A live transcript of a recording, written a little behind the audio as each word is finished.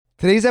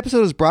Today's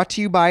episode is brought to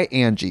you by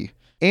Angie.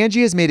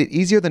 Angie has made it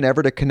easier than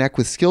ever to connect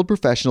with skilled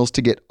professionals to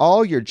get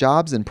all your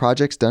jobs and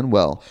projects done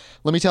well.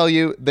 Let me tell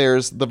you,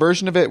 there's the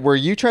version of it where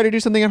you try to do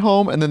something at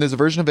home, and then there's a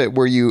version of it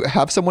where you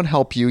have someone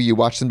help you, you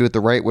watch them do it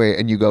the right way,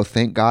 and you go,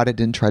 thank God I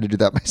didn't try to do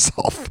that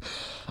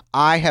myself.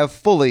 I have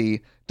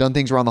fully done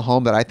things around the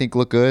home that I think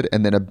look good,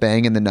 and then a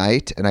bang in the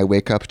night, and I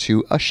wake up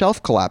to a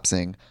shelf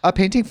collapsing, a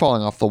painting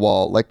falling off the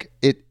wall.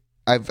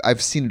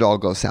 I've seen it all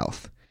go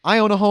south. I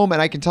own a home,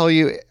 and I can tell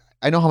you,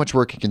 I know how much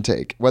work it can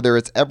take. Whether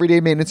it's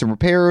everyday maintenance and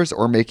repairs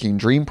or making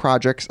dream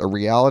projects a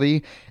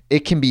reality,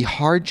 it can be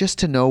hard just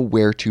to know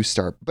where to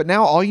start. But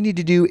now all you need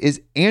to do is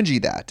Angie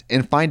that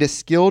and find a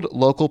skilled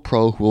local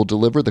pro who will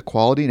deliver the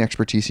quality and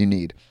expertise you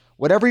need.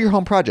 Whatever your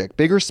home project,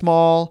 big or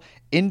small,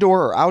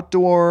 indoor or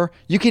outdoor,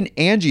 you can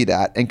Angie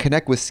that and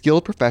connect with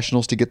skilled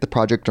professionals to get the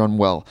project done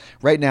well.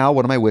 Right now,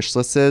 one of my wish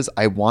lists is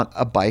I want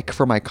a bike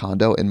for my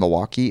condo in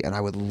Milwaukee, and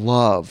I would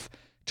love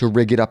to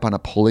rig it up on a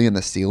pulley in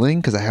the ceiling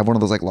because I have one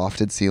of those like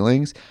lofted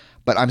ceilings,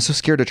 but I'm so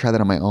scared to try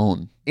that on my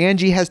own.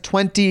 Angie has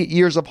 20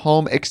 years of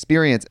home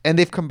experience, and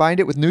they've combined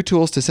it with new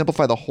tools to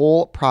simplify the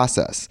whole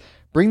process.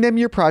 Bring them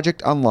your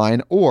project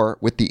online or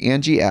with the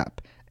Angie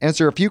app.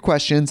 Answer a few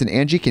questions and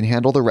Angie can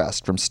handle the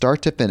rest from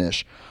start to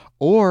finish,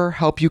 or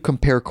help you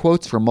compare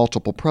quotes from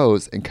multiple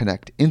pros and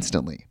connect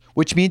instantly,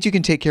 which means you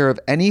can take care of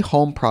any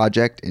home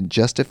project in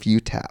just a few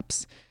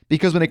taps.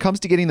 Because when it comes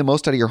to getting the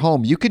most out of your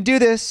home, you can do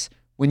this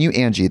when you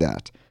Angie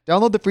that.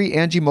 Download the free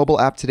Angie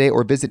mobile app today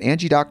or visit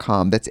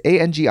Angie.com. That's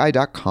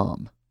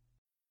ANGI.com.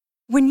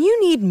 When you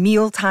need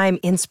mealtime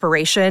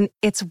inspiration,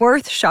 it's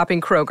worth shopping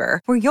Kroger,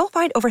 where you'll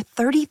find over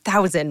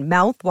 30,000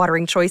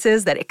 mouth-watering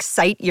choices that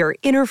excite your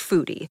inner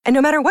foodie. And no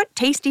matter what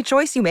tasty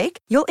choice you make,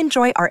 you'll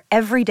enjoy our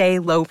everyday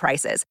low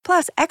prices,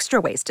 plus extra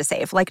ways to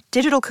save, like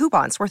digital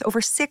coupons worth over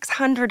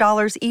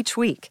 $600 each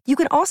week. You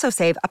can also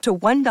save up to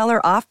 $1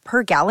 off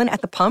per gallon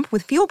at the pump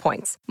with fuel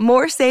points.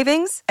 More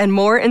savings and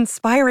more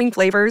inspiring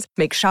flavors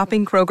make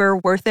shopping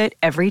Kroger worth it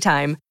every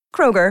time.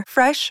 Kroger,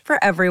 fresh for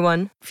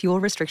everyone. Fuel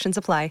restrictions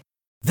apply.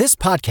 This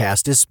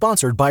podcast is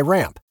sponsored by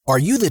Ramp. Are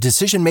you the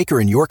decision maker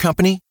in your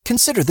company?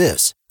 Consider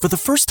this. For the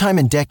first time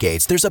in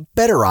decades, there's a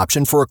better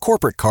option for a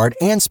corporate card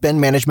and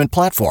spend management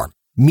platform.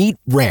 Meet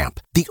Ramp,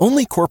 the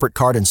only corporate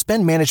card and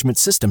spend management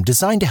system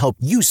designed to help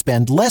you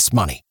spend less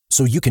money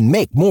so you can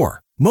make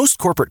more. Most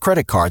corporate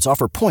credit cards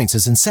offer points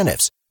as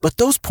incentives, but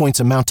those points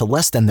amount to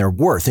less than their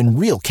worth in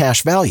real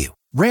cash value.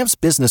 Ramp's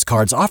business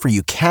cards offer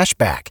you cash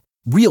back,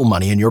 real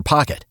money in your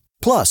pocket.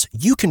 Plus,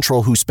 you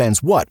control who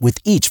spends what with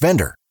each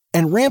vendor.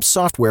 And Ramp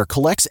software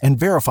collects and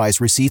verifies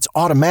receipts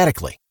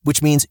automatically,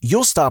 which means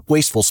you'll stop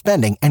wasteful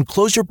spending and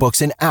close your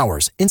books in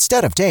hours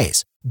instead of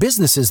days.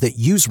 Businesses that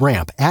use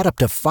Ramp add up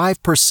to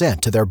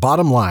 5% to their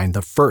bottom line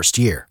the first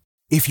year.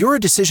 If you're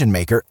a decision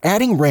maker,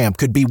 adding Ramp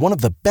could be one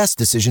of the best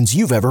decisions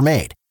you've ever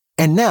made.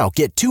 And now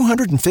get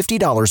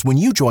 $250 when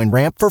you join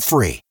Ramp for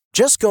free.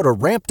 Just go to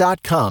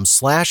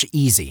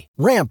ramp.com/easy.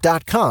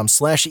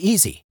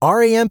 Ramp.com/easy.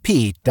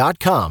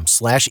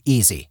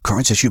 RAMP.com/easy.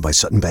 Cards issued by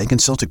Sutton Bank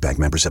and Celtic Bank,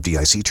 members of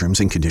FDIC. Terms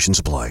and conditions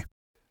apply.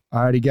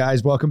 Alrighty,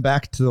 guys, welcome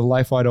back to the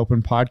Life Wide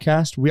Open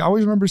podcast. We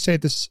always remember to say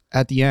this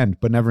at the end,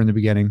 but never in the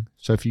beginning.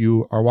 So if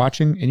you are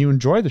watching and you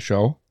enjoy the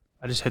show,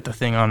 I just hit the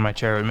thing on my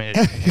chair. It made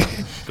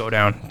it go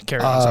down.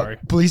 Carry on, sorry.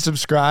 Please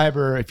subscribe,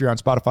 or if you're on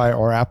Spotify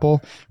or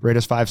Apple, rate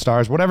us 5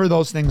 stars. Whatever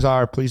those things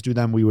are, please do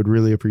them. We would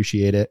really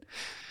appreciate it.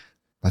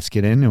 Let's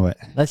get into it.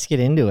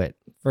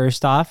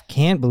 First off,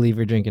 can't believe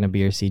you're drinking a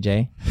beer,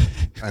 CJ.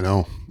 I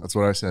know. That's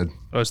what I said.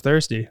 I was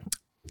thirsty.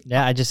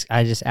 Yeah, I just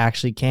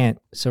actually can't.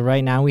 So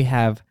right now we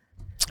have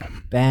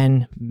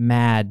Ben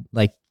mad,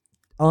 like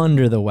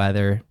under the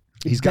weather.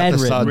 He's got the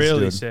suds,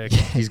 really dude. sick.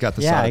 He's got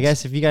the yeah, suds. I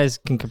guess if you guys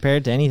can compare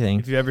it to anything.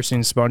 If you've ever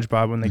seen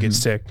SpongeBob when they get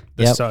sick,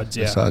 the suds,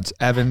 yeah. The suds.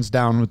 Evan's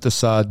down with the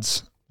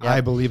suds. Yep.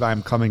 I believe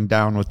I'm coming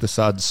down with the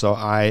suds, so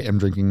I am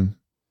drinking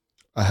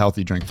a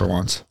healthy drink for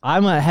once.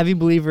 I'm a heavy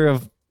believer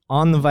of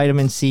on the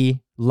vitamin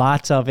C,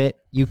 lots of it.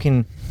 You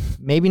can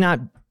maybe not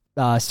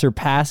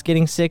surpass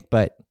getting sick,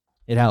 but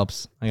it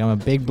helps. Like, I'm a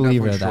big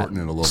believer of that. Shorten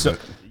it a little bit.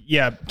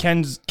 Yeah,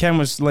 Ken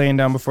was laying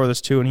down before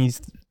this too, and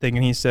he's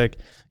thinking he's sick.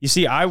 You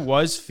see, I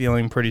was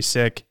feeling pretty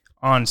sick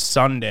on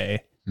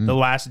Sunday, the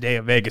last day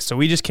of Vegas. So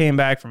we just came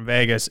back from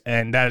Vegas,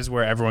 and that is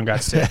where everyone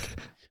got sick.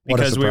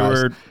 Because we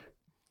were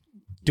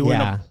doing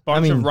a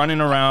bunch of running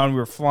around. We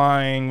were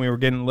flying. We were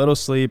getting little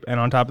sleep. And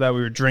on top of that,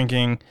 we were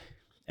drinking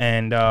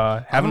and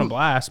having a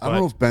blast. I don't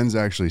know if Ben's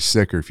actually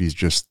sick or if he's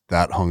just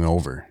that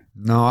hungover.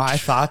 No, I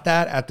thought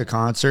that at the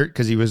concert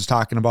because he was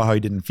talking about how he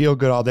didn't feel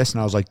good, all this.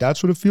 And I was like,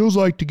 that's what it feels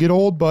like to get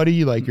old,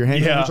 buddy. Like, your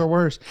hangovers are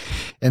worse.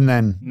 And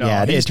then,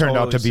 it turned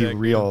out to be sick,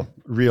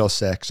 real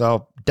sick.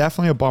 So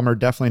definitely a bummer.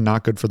 Definitely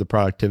not good for the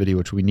productivity,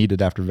 which we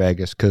needed after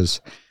Vegas because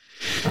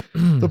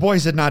the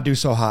boys did not do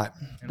so hot.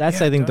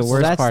 That's, I think, the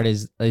worst part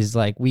is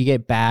like we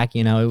get back,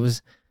 it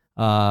was,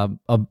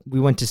 we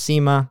went to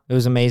SEMA. It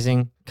was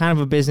amazing. Kind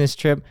of a business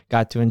trip.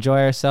 Got to enjoy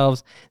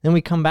ourselves. Then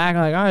we come back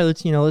like, all right,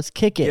 let's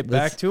kick it. Get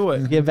back to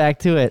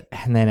it.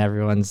 And then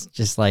everyone's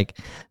just like,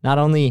 not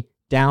only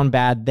down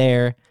bad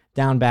there,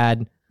 down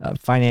bad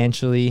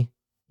financially.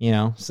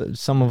 So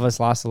some of us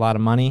lost a lot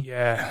of money.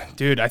 Yeah,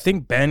 dude, I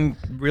think Ben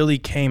really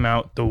came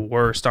out the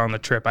worst on the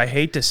trip. I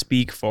hate to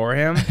speak for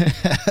him,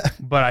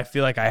 but I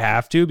feel like I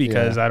have to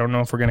because I don't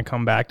know if we're going to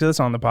come back to this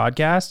on the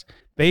podcast.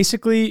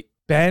 Basically,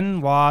 Ben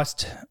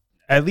lost,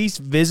 at least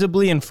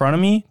visibly in front of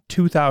me,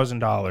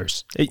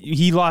 $2,000.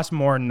 He lost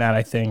more than that,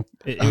 I think.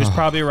 It was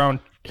probably around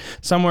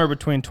somewhere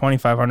between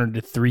 $2,500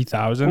 to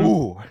 $3,000.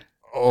 Ooh.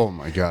 Oh,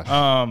 my gosh.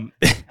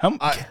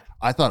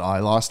 I thought I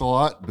lost a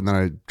lot, but then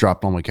I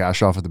dropped all my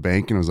cash off at the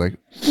bank and I was like,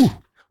 ooh.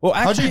 Well,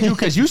 how'd you do?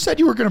 Because you said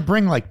you were going to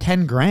bring like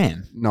 10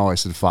 grand. No, I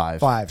said 5.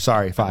 5.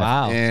 Sorry, 5.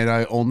 Wow. And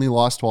I only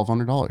lost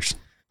 $1,200.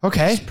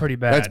 Okay. It's pretty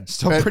bad. That's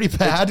still pretty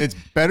bad. It's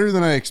better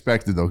than I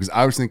expected, though, because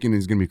I was thinking it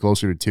was going to be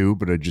closer to 2,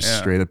 but I just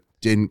straight up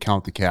didn't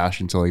count the cash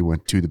until I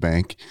went to the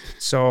bank.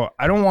 So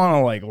I don't want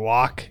to like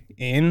lock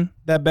in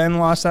that Ben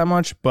lost that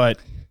much, but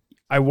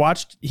I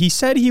watched, he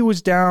said he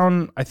was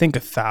down, I think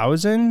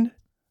 1,000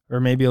 or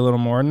maybe a little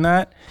more than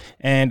that.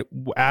 And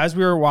as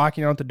we were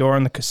walking out the door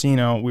in the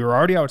casino, we were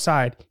already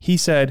outside. He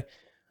said,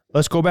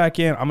 let's go back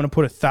in. I'm going to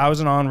put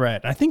 1,000 on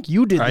red. And I think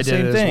you did the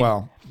same thing. As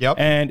well. Yep.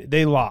 And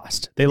they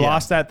lost. They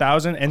lost that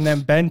 1,000. And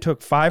then Ben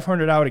took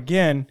 500 out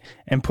again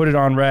and put it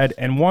on red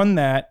and won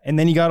that. And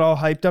then he got all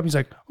hyped up. He's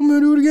like, I'm going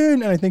to do it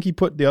again. And I think he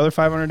put the other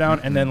 500 down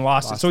and then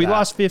lost it. So he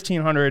lost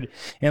 1,500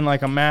 in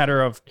like a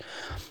matter of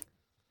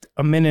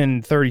a minute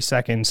and 30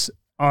 seconds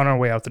on our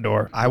way out the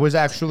door. I was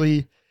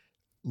actually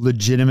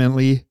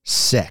legitimately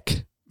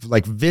sick,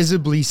 like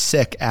visibly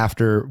sick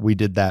after we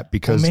did that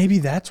because maybe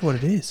that's what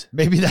it is.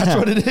 Maybe that's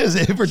what it is.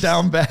 If we're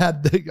down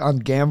bad on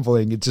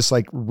gambling, it just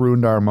like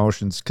ruined our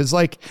emotions. Cause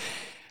like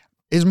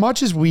as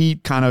much as we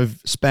kind of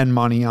spend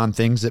money on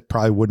things that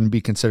probably wouldn't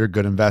be considered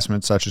good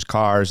investments, such as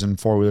cars and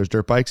 4-wheelers,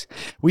 dirt bikes,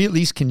 we at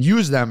least can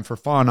use them for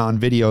fun on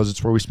videos.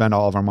 It's where we spend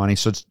all of our money.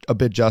 So it's a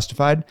bit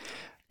justified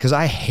because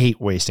I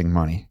hate wasting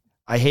money.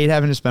 I hate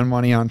having to spend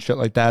money on shit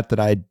like that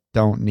I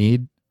don't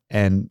need.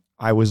 And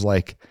I was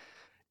like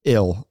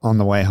ill on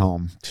the way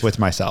home with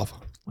myself.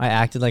 I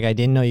acted like I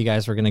didn't know you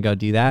guys were going to go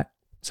do that.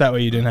 Is that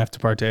way you didn't have to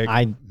partake?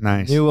 I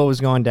knew what was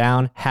going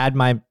down, had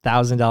my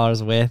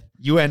 $1,000 with.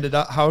 You ended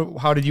up,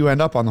 how did you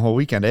end up on the whole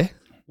weekend, eh?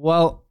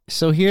 Well,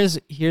 so here's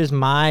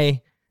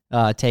my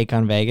take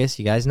on Vegas.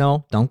 You guys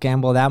know, don't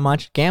gamble that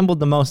much. Gambled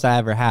the most I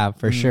ever have,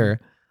 for sure.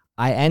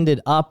 I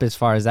ended up, as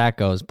far as that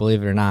goes,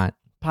 believe it or not,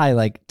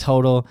 probably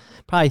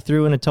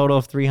threw in a total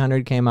of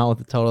 300, came out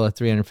with a total of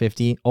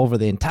 350 over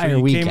the entire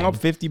weekend. Came up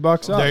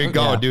 $50 up. There you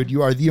go, dude.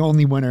 You are the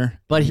only winner.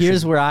 But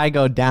here's where I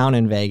go down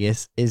in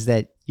Vegas is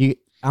that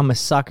I'm a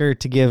sucker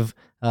to give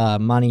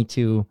money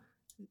to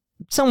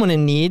someone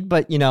in need,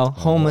 but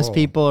homeless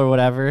people or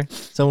whatever.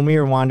 So when we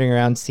were wandering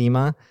around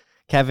SEMA,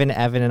 Kevin,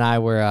 Evan, and I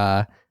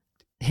were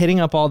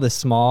hitting up all the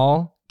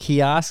small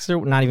kiosks,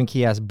 or not even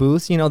kiosks,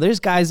 booths. There's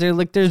guys there,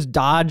 like there's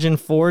Dodge and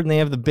Ford, and they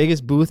have the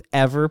biggest booth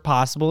ever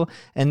possible.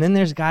 And then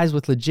there's guys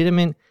with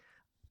legitimate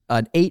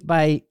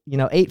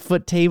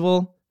 8-foot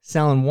table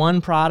selling one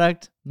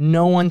product,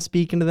 no one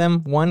speaking to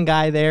them, one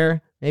guy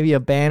there, maybe a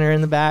banner in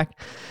the back.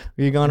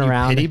 Where you're going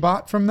around. Pity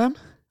bot from them?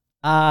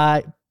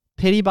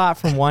 Pity bot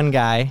from one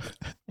guy,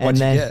 and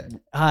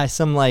then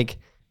some like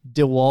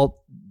DeWalt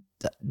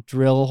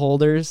drill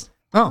holders.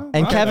 Oh,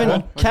 and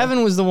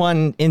Kevin was the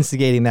one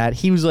instigating that.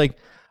 He was like,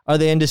 are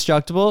they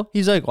indestructible?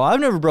 He's like, well, I've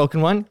never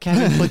broken one.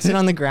 Kevin puts it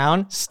on the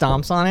ground,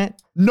 stomps on it.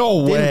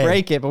 No way. Didn't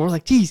break it, but we're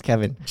like, geez,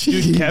 Kevin.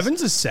 Dude,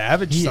 Kevin's a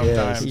savage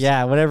sometimes.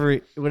 Yeah,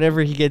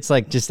 whatever he gets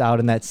like just out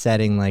in that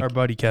setting. Like our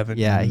buddy Kevin.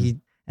 Yeah,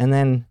 and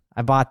then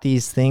I bought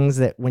these things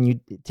that when you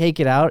take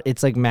it out,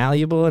 it's like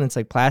malleable and it's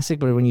like plastic,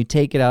 but when you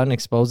take it out and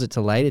expose it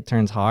to light, it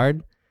turns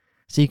hard.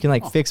 So you can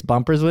like fix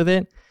bumpers with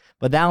it.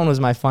 But that one was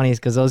my funniest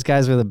because those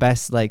guys were the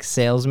best like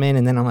salesmen.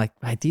 And then I'm like,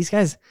 right, these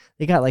guys,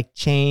 they got like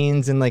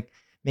chains and like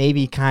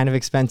maybe kind of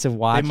expensive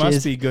watches. They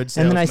must be good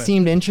salesmen. And then I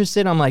seemed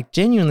interested. I'm like,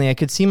 genuinely, I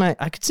could see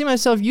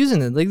myself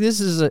using it. Like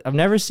I've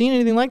never seen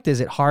anything like this.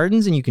 It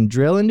hardens and you can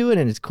drill into it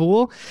and it's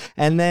cool.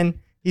 And then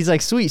he's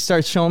like, sweet,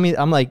 starts showing me.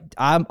 I'm like,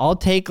 I'll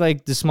take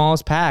like the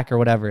smallest pack or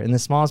whatever. And the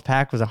smallest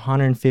pack was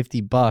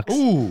 $150.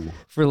 Ooh.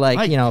 For like,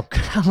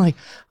 I'm like,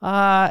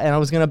 and I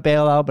was going to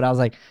bail out, but I was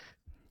like,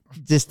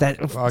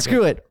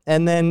 screw it.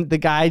 And then the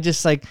guy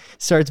just like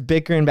starts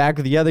bickering back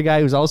with the other guy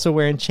who's also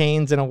wearing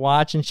chains and a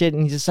watch and shit.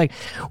 And he's just like,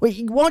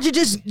 wait, why don't you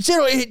just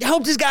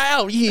help this guy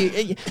out?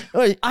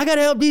 I got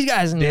to help these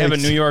guys. And they have a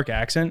New York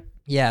accent.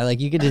 Yeah. Like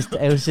you could just,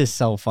 it was just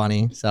so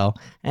funny. So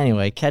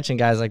anyway, catching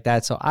guys like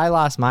that. So I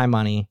lost my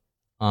money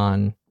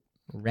on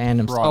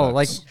random stuff. Oh,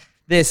 like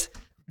this.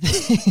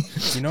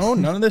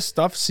 None of this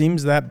stuff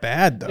seems that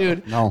bad though.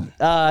 Dude, no.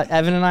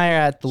 Evan and I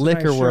are at the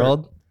Liquor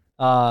World.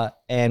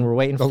 And we're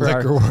waiting for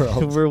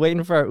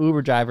our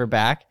Uber driver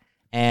back,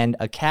 and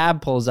a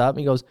cab pulls up and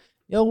he goes,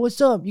 yo, what's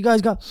up? You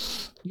guys got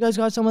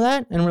some of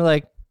that? And we're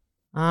like,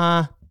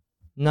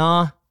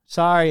 nah,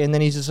 sorry. And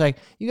then he's just like,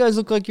 you guys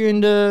look like you're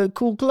into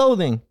cool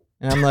clothing.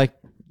 And I'm like,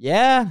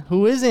 yeah,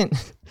 who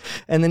isn't?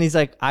 And then he's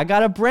like, I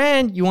got a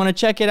brand. You want to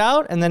check it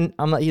out? And then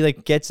I'm like, he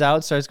like gets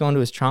out, starts going to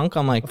his trunk.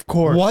 I'm like, of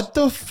course. What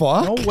the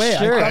fuck? No way.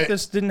 Sure. I thought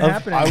this didn't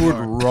happen I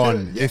anymore. would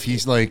run if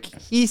he's like.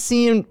 he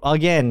seemed,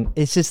 again,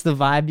 it's just the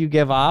vibe you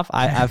give off.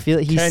 I feel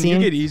he Ken,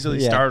 seemed. you get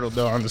easily startled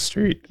though on the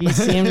street. He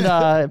seemed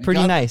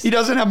pretty nice. He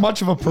doesn't have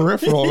much of a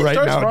peripheral right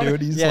now, running.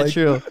 dude. He's Yeah, like,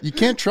 true. You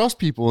can't trust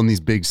people in these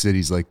big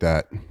cities like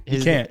that.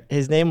 His, can't.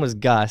 His name was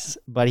Gus,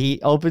 but he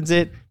opens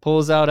it,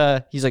 pulls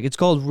out he's like, it's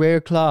called Rare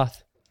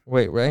Cloth.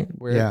 Wait, right?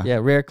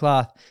 Rare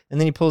Cloth. And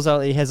then he pulls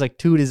out, he has like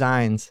 2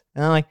 designs.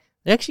 And I'm like,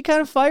 they're actually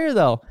kind of fire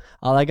though.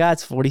 All I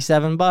got's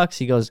 $47.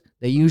 He goes,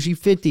 they usually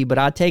 50, but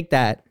I'll take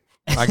that.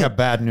 I got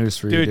bad news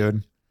for you,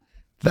 dude.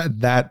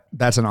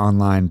 That's an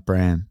online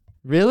brand.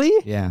 Really?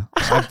 Yeah,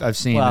 I've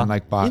seen and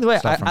like bought. Either way,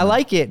 stuff from I them.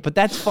 like it, but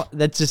that's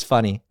just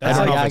funny. I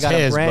don't know if it's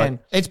his, but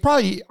it's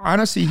probably,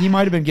 honestly, he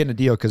might have been getting a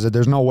deal because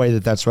there's no way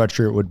that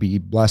sweatshirt would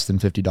be less than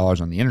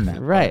 $50 on the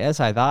internet. Right, that's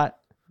what I thought.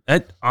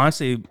 That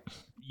honestly,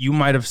 you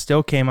might have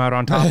still came out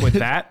on top with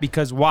that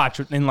because watch,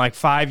 in like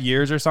 5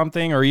 years or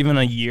something, or even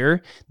a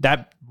year,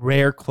 that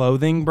Rare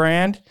clothing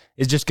brand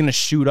is just gonna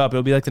shoot up.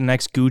 It'll be like the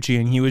next Gucci,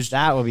 and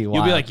that would be wild.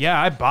 You'll be like,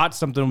 yeah, I bought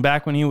something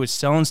back when he was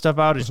selling stuff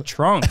out his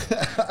trunk,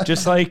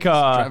 just like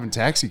driving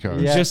taxi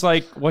cars. Yeah. just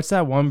like what's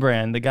that one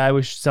brand? The guy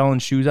was selling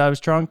shoes out of his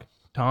trunk.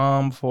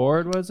 Tom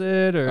Ford was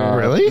it or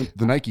Really?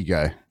 The Nike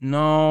guy.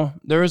 no?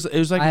 It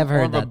was like I have more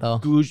heard of a that,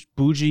 though.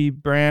 bougie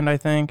brand, I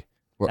think.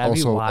 Well, That'd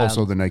be wild.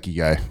 also the Nike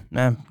guy.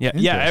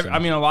 Yeah. I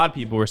mean, a lot of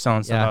people were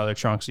selling stuff Yeah. out of their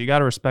trunk, so you got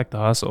to respect the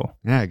hustle.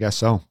 Yeah, I guess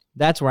so.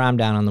 That's where I'm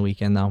down on the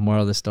weekend, though.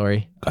 Moral of the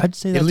story. I'd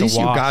say At least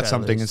you got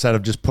something instead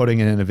of just putting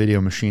it in a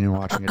video machine and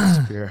watching it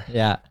disappear.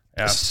 Yeah.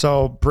 Yeah.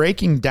 So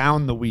breaking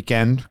down the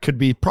weekend could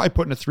be probably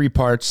put into 3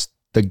 parts: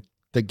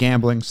 the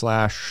gambling,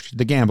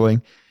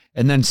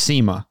 and then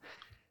SEMA.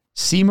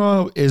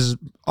 SEMA is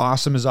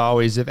awesome as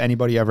always. If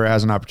anybody ever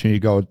has an opportunity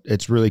to go,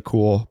 it's really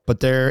cool.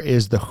 But there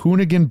is the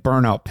Hoonigan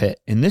Burnout Pit.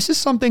 And this is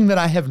something that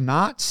I have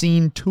not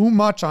seen too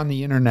much on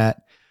the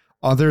internet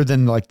other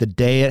than like the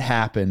day it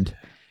happened.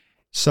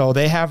 So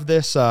they have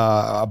this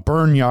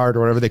burn yard or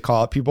whatever they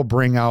call it. People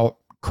bring out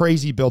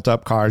crazy built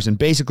up cars and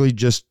basically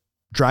just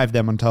drive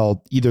them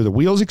until either the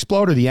wheels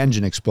explode or the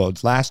engine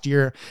explodes. Last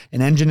year,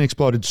 an engine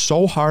exploded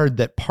so hard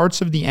that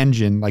parts of the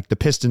engine, like the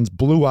pistons,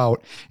 blew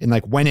out and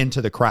like went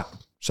into the crowd.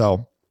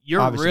 So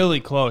You're really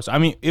close. I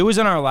mean, it was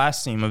in our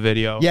last SEMA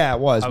video. Yeah, it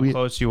was. How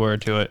close you were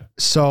to it.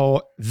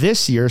 So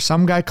this year,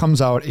 some guy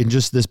comes out in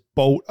just this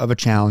boat of a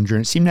Challenger,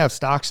 and it seemed to have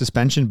stock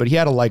suspension, but he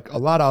had a lot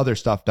of other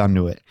stuff done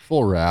to it.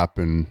 Full wrap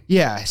and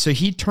yeah. So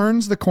he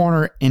turns the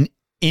corner and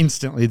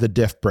instantly the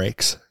diff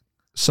breaks.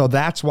 So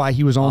that's why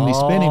he was only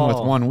spinning with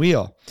one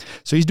wheel.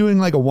 So he's doing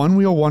like a one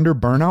wheel wonder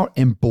burnout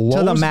and blows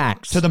To the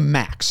max. To the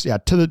max. Yeah.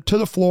 To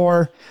the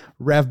floor,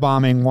 rev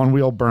bombing, one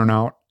wheel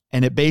burnout.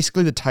 And it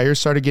basically, the tires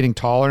started getting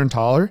taller and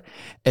taller,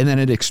 and then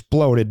it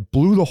exploded,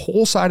 blew the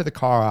whole side of the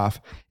car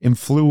off, and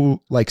flew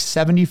like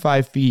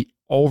 75 feet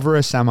over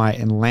a semi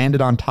and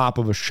landed on top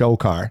of a show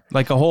car.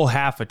 Like a whole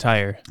half a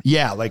tire.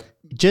 Yeah, like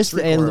Just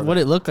what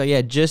it looked like.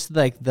 Yeah, just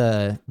like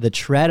the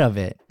tread of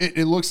it.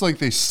 it looks like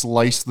they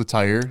sliced the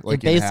tire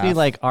like in Basically half.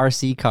 like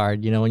RC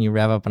card, you know, when you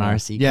rev up an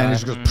RC yeah, car. and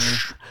it just goes.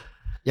 Psh.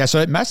 Yeah, so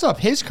it messed up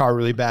his car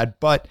really bad,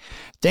 but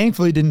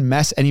thankfully it didn't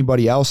mess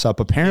anybody else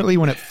up. Apparently,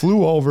 when it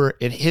flew over,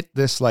 it hit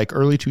this like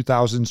early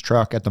 2000s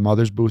truck at the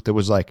Mother's booth that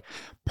was like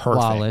perfect.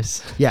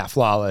 Flawless. Yeah,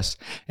 flawless.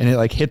 And it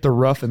like hit the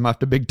roof and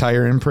left a big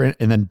tire imprint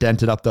and then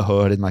dented up the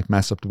hood and like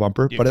messed up the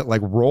bumper. But it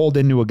like rolled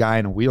into a guy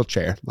in a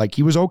wheelchair. Like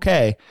he was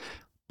okay,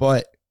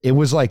 but it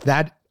was like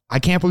that. I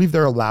can't believe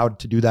they're allowed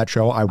to do that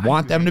show. I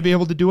want them to be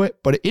able to do it,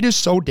 but it is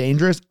so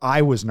dangerous.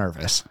 I was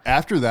nervous.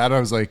 After that, I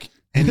was like,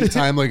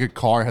 anytime like a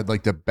car had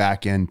like the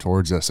back end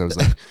towards us, I was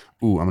like,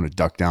 ooh, I'm going to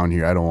duck down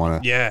here. I don't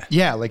want to. Yeah.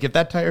 Yeah, like if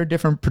that tire had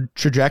different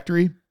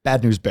trajectory,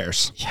 bad news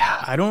bears.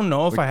 Yeah. I don't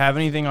know if I have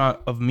anything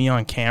of me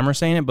on camera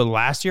saying it, but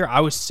last year I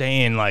was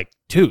saying like,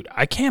 dude,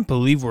 I can't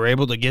believe we're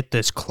able to get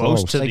this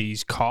close to Like,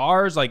 these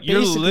cars. Like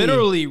you're basically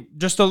literally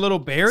just a little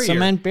barrier.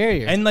 Cement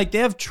barrier. And like they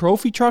have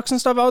trophy trucks and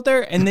stuff out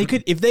there, and they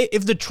could if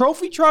the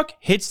trophy truck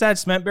hits that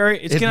cement barrier,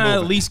 it's gonna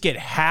at least get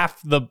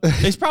half the.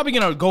 It's probably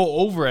gonna go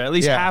over it, at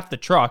least half the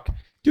truck.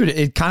 Dude,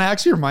 it kind of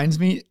actually reminds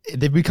me,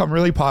 they've become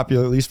really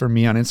popular, at least for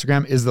me on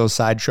Instagram, is those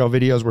sideshow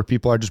videos where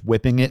people are just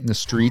whipping it in the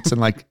streets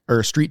and like, or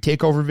a street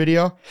takeover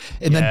video.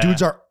 And then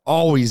dudes are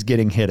always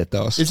getting hit at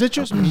those. Is it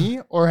just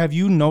me, or have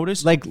you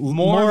noticed like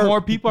more and more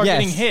people are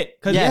getting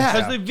hit? Because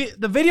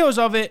the videos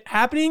of it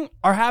happening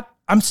are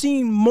I'm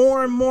seeing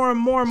more and more and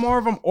more and more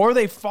of them, or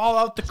they fall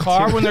out the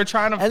car when they're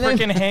trying to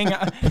freaking hang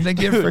out. And they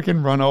get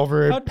freaking run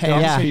over,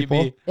 pants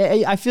people.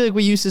 I feel like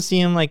we used to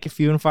see them like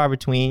few and far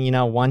between, you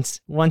know, once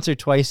or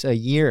twice a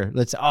year.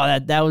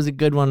 That was a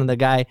good one of the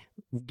guy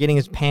getting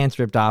his pants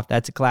ripped off.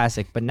 That's a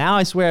classic. But now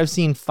I swear I've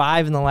seen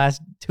 5 in the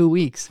last 2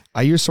 weeks.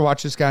 I used to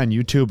watch this guy on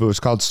YouTube. It was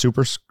called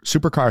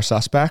Supercar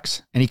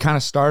Suspects. And he kind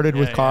of started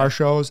with car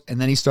shows, and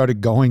then he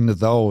started going to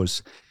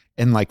those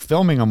and like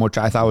filming them, which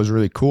I thought was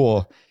really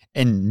cool.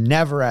 And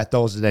never at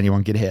those did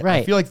anyone get hit.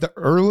 Right. I feel like the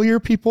earlier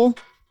people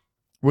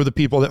were the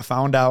people that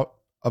found out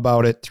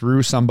about it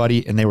through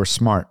somebody and they were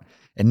smart.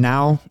 And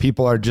now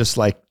people are just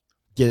like,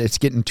 it's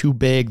getting too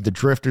big. The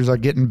drifters are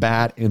getting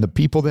bad, and the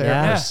people there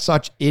are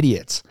such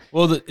idiots.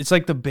 Well, it's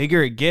like the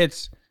bigger it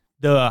gets,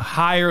 the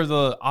higher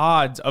the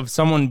odds of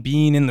someone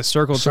being in the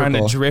circle trying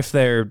to drift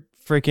their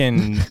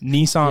freaking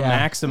Nissan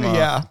Maxima.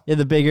 Yeah,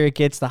 the bigger it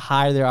gets, the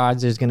higher their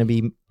odds there's going to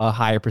be a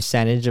higher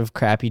percentage of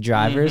crappy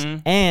drivers.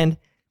 And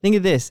think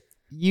of this.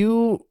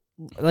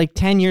 Like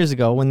 10 years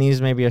ago when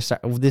these maybe this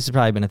has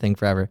probably been a thing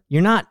forever.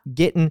 You're not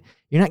getting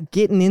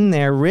in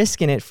there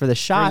risking it for the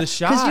shot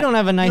because you don't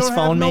have a nice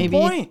phone. Maybe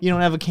you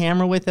don't have a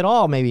camera with it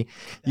all. Maybe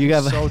you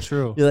have so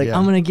true. You're like,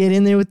 I'm gonna get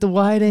in there with the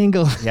wide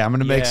angle. Yeah, I'm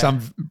gonna make some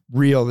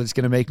reel that's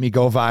gonna make me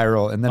go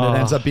viral, and then it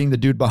ends up being the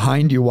dude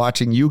behind you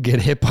watching you get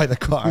hit by the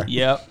car.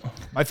 Yep.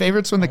 My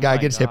favorite's when the guy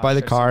gets hit by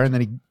the car and then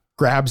he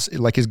grabs,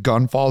 like his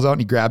gun falls out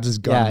and he grabs his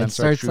gun and then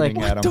starts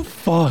shooting at him. What the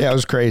fuck? Yeah, it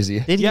was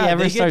crazy. Did he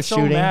ever start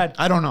shooting? Mad.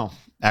 I don't know.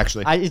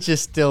 Actually, it's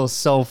just still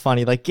so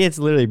funny. Like, gets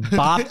literally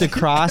bopped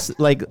across,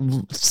 like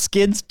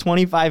skids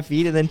 25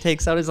 feet, and then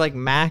takes out his like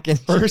Mac and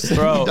first thing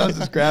he does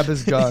is grab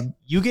his gun.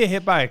 You get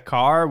hit by a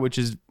car, which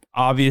is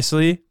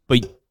obviously, but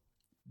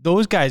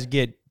those guys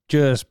get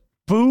just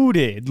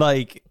booted.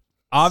 Like,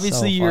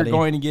 obviously you're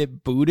going to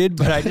get booted,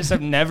 but I just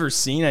have never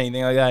seen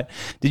anything like that.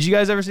 Did you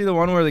guys ever see the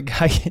one where the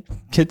guy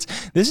gets,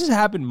 this has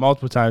happened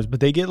multiple times,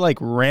 but they get like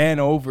ran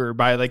over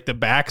by like the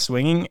back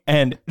swinging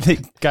and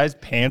the guy's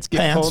pants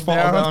get pulled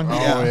down.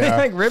 Oh, He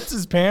like rips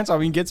his pants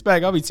off. He gets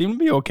back up. He seemed to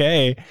be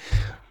okay.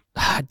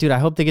 Dude, I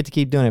hope they get to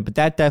keep doing it, but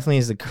that definitely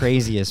is the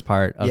craziest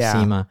part of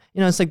SEMA.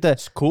 You know, it's like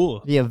it's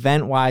cool. The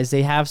event wise,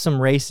 they have some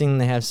racing,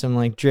 they have some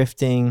like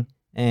drifting,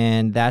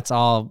 and that's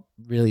all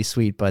really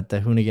sweet, but the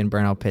Hoonigan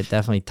Burnout Pit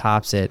definitely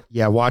tops it.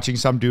 Yeah, watching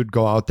some dude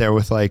go out there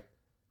with like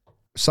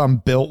some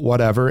built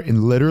whatever,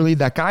 and literally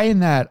that guy in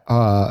that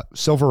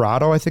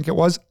Silverado, I think it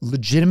was,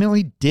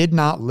 legitimately did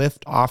not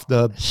lift off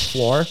the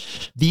floor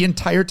the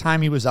entire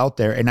time he was out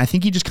there, and I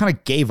think he just kind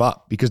of gave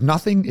up because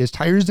his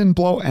tires didn't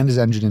blow and his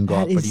engine didn't go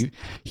up, but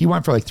he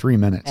went for like 3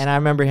 minutes. And I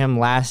remember him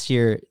last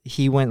year,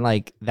 he went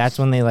like, that's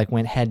when they like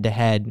went head to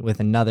head with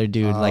another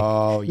dude,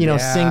 like, you know,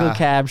 single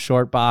cab,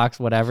 short box,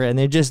 whatever, and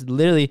they're just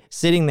literally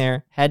sitting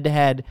there head to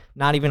head,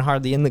 not even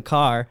hardly in the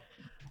car,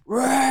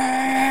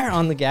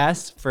 on the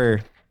gas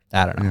for,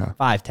 I don't know,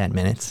 5-10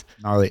 minutes.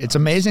 Gnarly. It's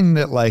amazing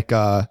that like,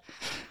 well,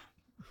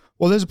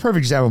 there's a perfect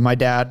example. My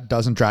dad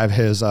doesn't drive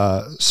his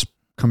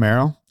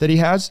Camaro that he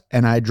has,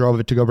 and I drove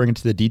it to go bring it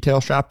to the detail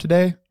shop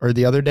the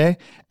other day,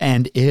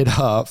 and it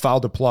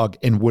fouled a plug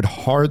and would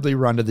hardly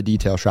run to the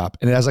detail shop,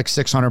 and it has like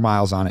 600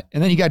 miles on it.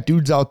 And then you got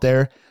dudes out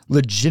there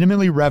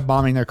legitimately rev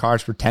bombing their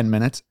cars for 10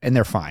 minutes and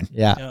they're fine.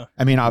 Yeah.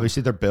 I mean,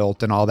 obviously they're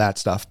built and all that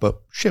stuff,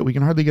 but shit, we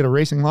can hardly get a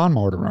racing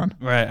lawnmower to run.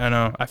 Right, I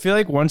know. I feel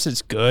like once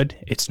it's good,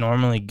 it's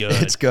normally good.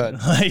 It's good.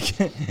 Like,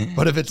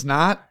 but if it's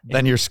not,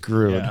 then you're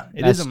screwed. Yeah,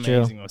 it is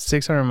amazing. True.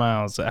 600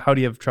 miles. How do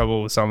you have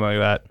trouble with something like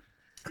that?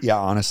 Yeah,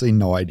 honestly,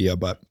 no idea.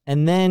 But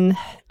and then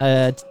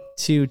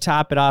to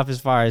top it off, as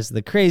far as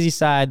the crazy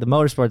side, the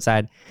motorsport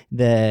side,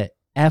 the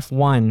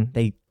F1,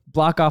 they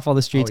block off all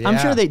the streets. I'm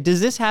sure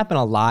does this happen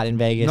a lot in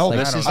Vegas? No, like,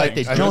 this is like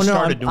they just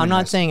started doing I'm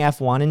not saying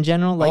F1 in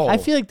general. Like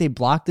I feel like they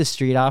block the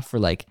street off for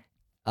like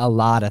a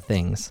lot of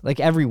things, like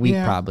every week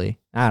probably.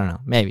 I don't know,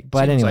 maybe.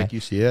 But seems anyway, like you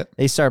see it.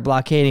 They start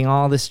blockading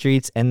all the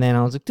streets, and then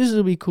I was like, this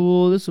will be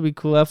cool. This will be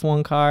cool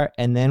F1 car.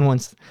 And then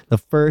once the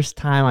first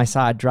time I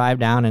saw it drive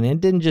down, and it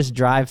didn't just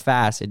drive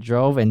fast, it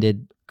drove and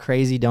did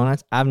crazy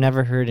donuts. I've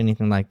never heard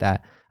anything like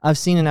that. I've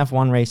seen an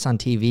F1 race on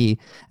TV,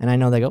 and I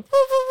know they go, woo,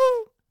 woo,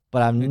 woo,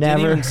 but I've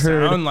never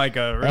heard like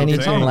a real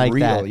anything thing. like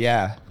real, that.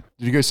 Yeah.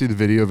 Did you guys see the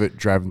video of it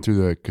driving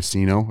through the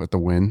casino at the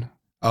Wynn?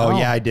 Oh,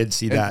 yeah, I did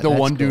see that. The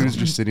one dude is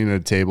just sitting at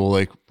a table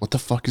like, what the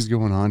fuck is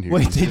going on here?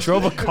 Wait, they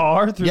drove a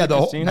car through the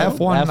casino?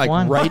 F1,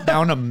 like right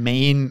down a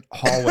main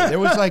hallway. There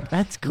was like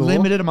That's cool.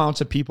 limited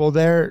amounts of people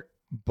there,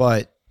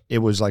 but it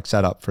was like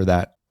set up for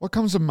that. What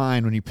comes to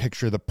mind when you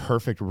picture the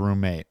perfect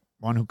roommate?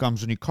 One who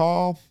comes when you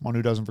call, one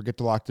who doesn't forget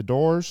to lock the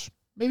doors,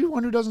 maybe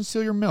one who doesn't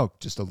steal your milk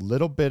just a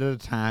little bit at a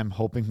time,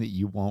 hoping that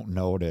you won't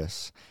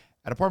notice.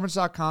 At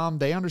Apartments.com,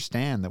 they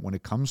understand that when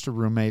it comes to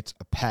roommates,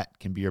 a pet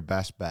can be your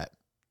best bet.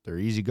 They're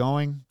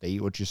easygoing, they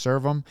eat what you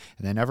serve them,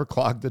 and they never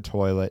clog the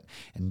toilet.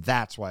 And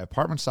that's why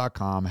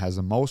Apartments.com has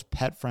the most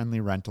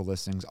pet-friendly rental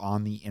listings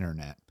on the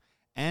internet.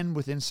 And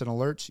with instant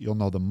alerts, you'll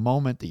know the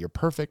moment that your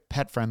perfect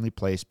pet-friendly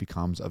place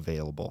becomes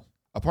available.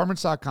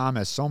 Apartments.com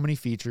has so many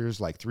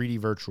features like 3D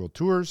virtual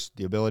tours,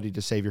 the ability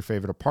to save your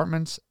favorite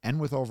apartments, and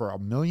with over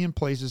 1 million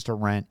places to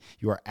rent,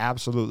 you are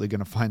absolutely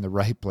going to find the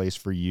right place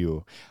for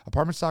you.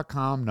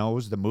 Apartments.com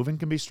knows that moving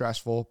can be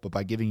stressful, but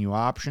by giving you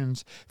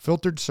options,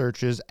 filtered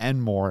searches,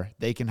 and more,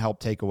 they can help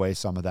take away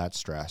some of that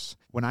stress.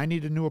 When I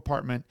need a new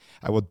apartment,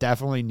 I will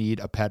definitely need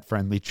a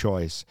pet-friendly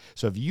choice.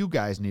 So if you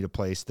guys need a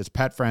place that's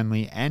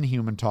pet-friendly and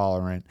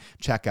human-tolerant,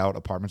 check out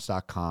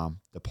Apartments.com,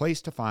 the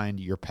place to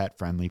find your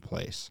pet-friendly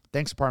place.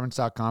 Thanks,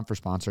 Apartments.com, for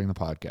sponsoring the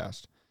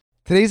podcast.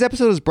 Today's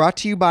episode is brought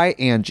to you by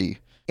Angie.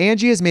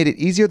 Angie has made it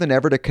easier than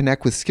ever to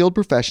connect with skilled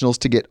professionals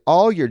to get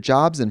all your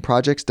jobs and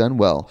projects done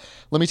well.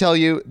 Let me tell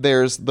you,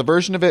 there's the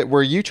version of it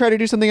where you try to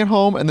do something at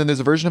home, and then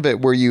there's a version of it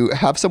where you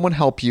have someone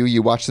help you,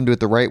 you watch them do it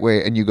the right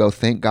way, and you go,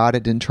 thank God I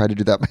didn't try to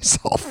do that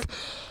myself.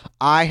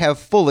 I have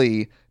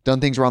fully done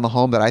things around the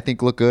home that I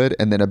think look good,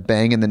 and then a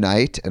bang in the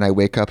night, and I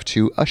wake up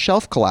to a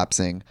shelf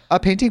collapsing, a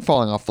painting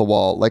falling off the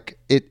wall.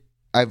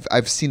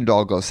 I've seen it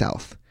all go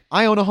south.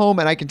 I own a home,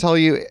 and I can tell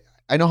you,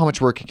 I know how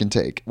much work it can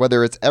take.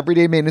 Whether it's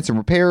everyday maintenance and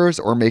repairs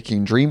or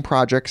making dream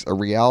projects a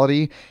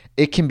reality,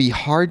 it can be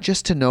hard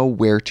just to know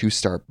where to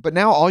start. But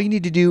now all you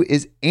need to do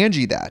is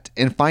Angie that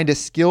and find a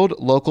skilled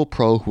local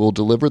pro who will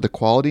deliver the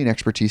quality and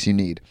expertise you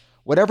need.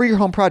 Whatever your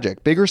home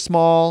project, big or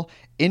small,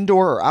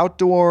 indoor or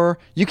outdoor,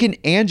 you can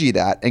Angie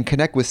that and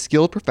connect with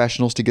skilled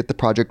professionals to get the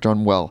project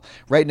done well.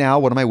 Right now,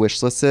 one of my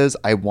wish lists is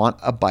I want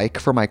a bike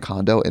for my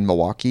condo in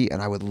Milwaukee,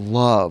 and I would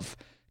love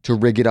to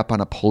rig it up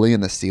on a pulley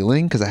in the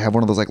ceiling because I have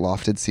one of those like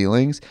lofted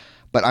ceilings,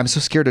 but I'm so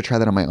scared to try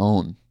that on my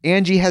own.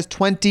 Angie has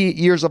 20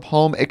 years of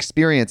home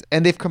experience,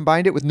 and they've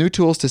combined it with new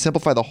tools to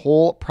simplify the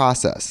whole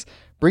process.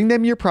 Bring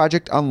them your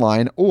project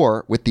online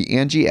or with the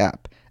Angie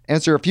app.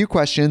 Answer a few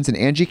questions and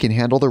Angie can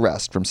handle the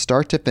rest from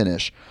start to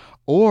finish,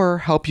 or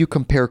help you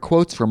compare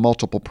quotes from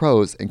multiple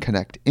pros and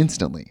connect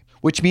instantly,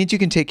 which means you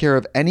can take care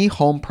of any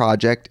home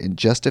project in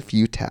just a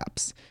few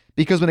taps.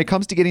 Because when it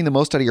comes to getting the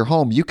most out of your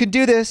home, you can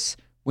do this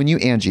when you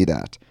Angie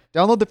that.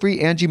 Download the free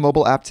Angie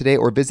mobile app today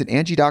or visit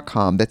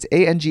Angie.com. That's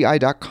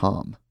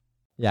ANGI.com.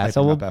 Yeah,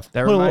 so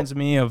that reminds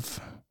me of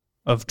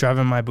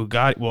driving my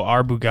Bugatti,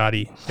 our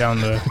Bugatti,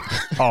 down the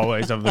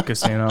hallways of the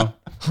casino.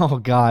 Oh,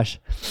 gosh.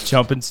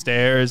 Jumping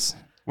stairs.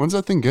 When's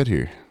that thing get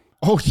here?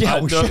 Oh, yeah.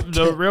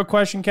 The real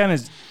question, Ken,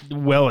 is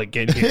will it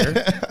get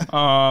here?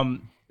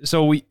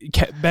 So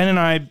Ben and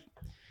I,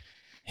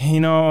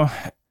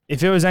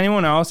 if it was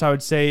anyone else, I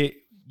would say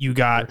you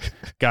got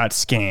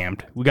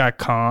scammed. We got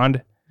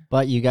conned.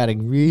 But you got a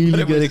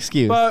really good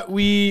excuse. But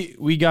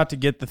we got to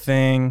get the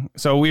thing.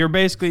 So we were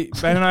basically,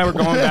 Ben and I were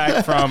going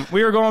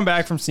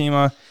back from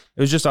SEMA. It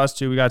was just us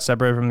two. We got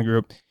separated from the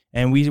group.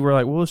 And we were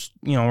like, well,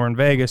 we're in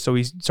Vegas. So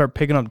we start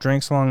picking up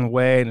drinks along the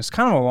way. And it's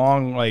kind of a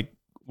long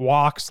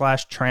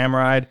walk/tram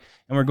ride.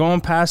 And we're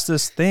going past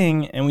this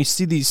thing and we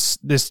see this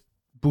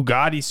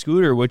Bugatti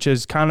scooter, which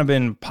has kind of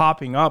been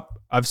popping up.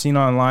 I've seen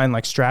online,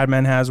 like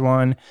Stradman has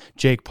one,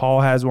 Jake Paul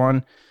has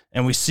one.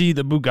 And we see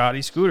the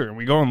Bugatti scooter and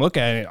we go and look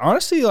at it.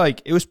 Honestly,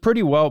 it was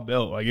pretty well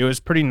built. Like, it was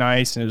pretty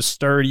nice and it was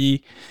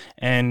sturdy.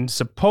 And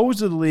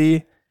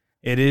supposedly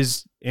it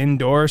is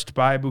endorsed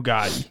by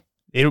Bugatti.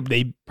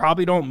 They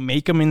probably don't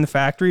make them in the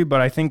factory,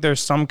 but I think there's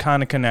some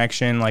kind of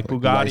connection. Like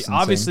Bugatti, licensing.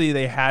 Obviously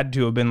they had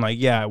to have been like,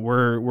 yeah,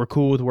 we're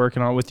cool with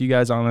working on with you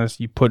guys on this.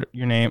 You put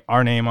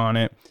our name on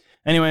it.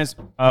 Anyways,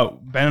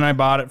 Ben and I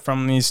bought it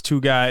from these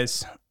two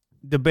guys.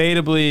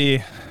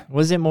 Debatably,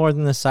 was it more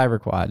than the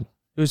Cyberquad?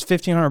 It was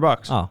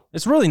 $1,500. Oh,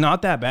 it's really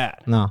not that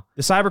bad. No,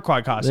 the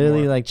Cyberquad costs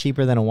literally more. like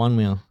cheaper than a one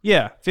wheel.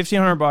 Yeah,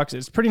 $1,500.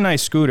 It's a pretty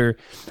nice scooter,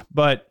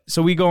 but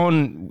so we go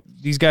and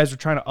these guys were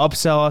trying to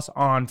upsell us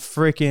on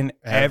freaking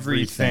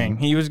everything.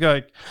 He was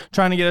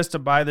trying to get us to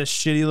buy this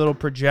shitty little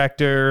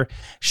projector,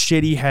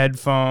 shitty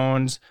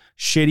headphones,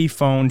 shitty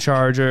phone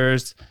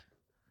chargers.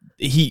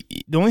 The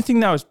only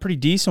thing that was pretty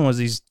decent was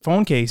these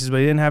phone cases,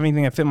 but he didn't have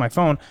anything that fit my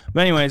phone.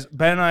 But anyways,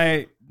 Ben and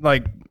I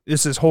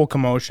this whole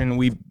commotion.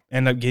 We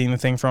end up getting the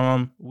thing from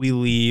him. We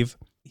leave.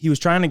 He was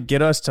trying to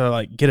get us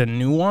to get a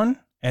new one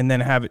and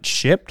then have it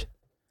shipped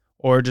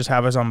or just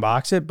have us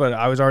unbox it. But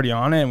I was already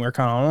on it and we were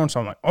kind of on one. So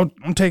I'm like, oh,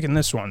 I'm taking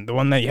this one. The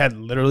one that you had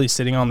literally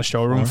sitting on the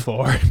showroom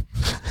floor.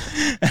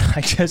 And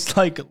I just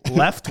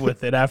left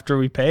with it after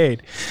we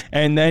paid.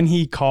 And then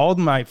he called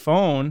my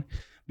phone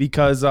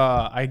because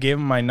I gave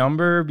him my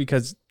number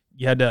because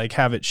you had to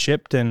have it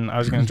shipped and I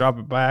was going to drop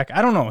it back.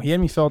 I don't know. He had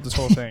me fill out this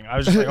whole thing. I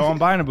was just like, oh, I'm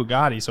buying a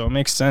Bugatti. So it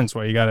makes sense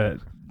why you got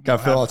to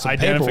fill out some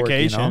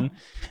identification.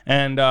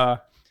 And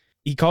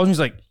he calls me. He's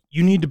like,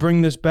 you need to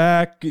bring this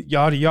back,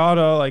 yada,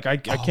 yada. I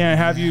can't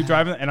have you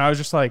driving. And I was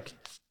just like,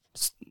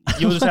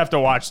 you'll just have to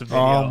watch the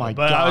video. Oh my god!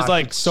 But I was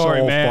like,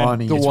 sorry, man.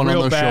 Funny. The one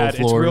on the show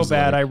floor. It's real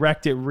bad. I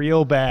wrecked it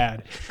real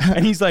bad.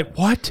 And he's like,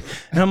 what?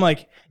 And I'm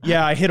like,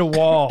 yeah, I hit a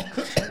wall.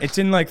 It's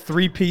in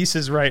 3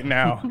 pieces right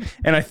now.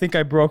 And I think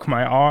I broke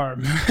my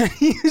arm.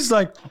 He's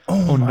like,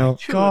 oh my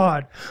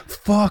God.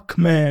 Fuck,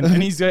 man.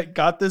 And he's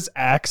got this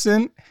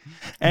accent.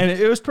 And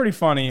it was pretty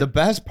funny. The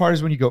best part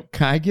is when you go,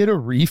 can I get a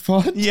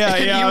refund? Yeah.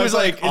 I was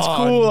like, it's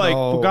cool.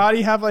 No.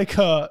 Bugatti have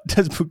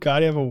does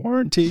Bugatti have a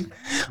warranty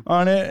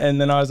on it?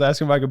 And then I was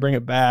asking if I could bring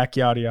it back,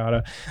 yada,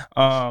 yada.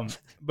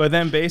 But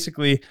then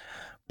basically,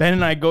 Ben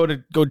and I go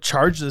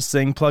charge this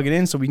thing, plug it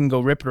in so we can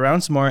go rip it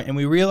around some more. And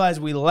we realized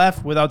we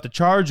left without the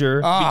charger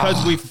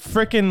because we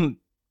freaking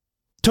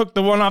took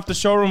the one off the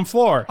showroom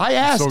floor. I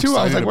asked too.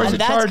 I was like, where's the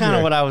charger? That's kind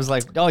of what I was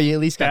like, oh, you at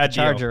least got the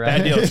charger, right?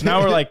 Bad deal. So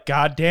now we're like,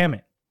 God damn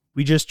it.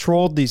 We just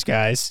trolled these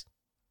guys.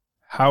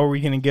 How are we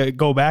going to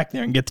go back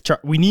there and get the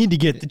charger? We need to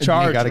get the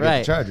charger. You got to get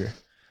the charger.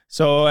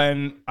 So,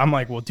 and I'm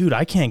like, well, dude,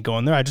 I can't go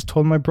in there. I just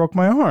told him I broke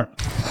my arm.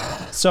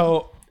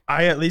 So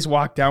I at least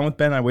walked down with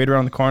Ben. I wait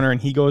around the corner and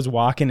he goes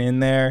walking in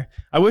there.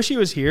 I wish he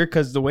was here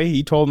because the way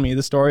he told me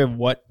the story of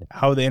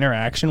how the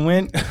interaction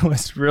went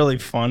was really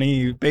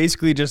funny. He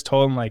basically just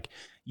told him like,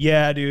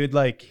 yeah, dude,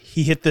 like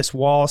he hit this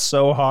wall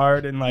so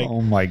hard and like, oh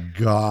my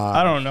God.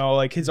 I don't know,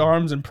 like his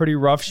arm's in pretty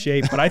rough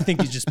shape, but I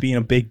think he's just being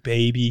a big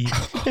baby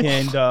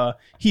and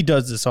he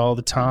does this all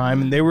the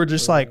time. And they were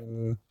just like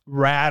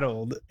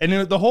rattled.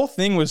 And the whole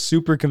thing was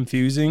super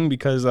confusing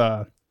because,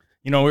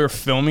 we were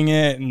filming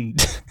it and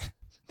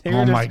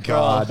oh my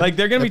God. Like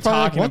they're going to be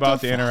talking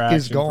about the interaction. What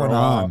is going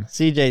on?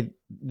 CJ,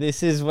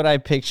 this is what I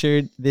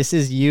pictured. This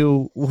is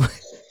you.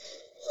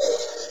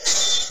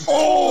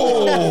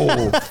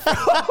 Oh!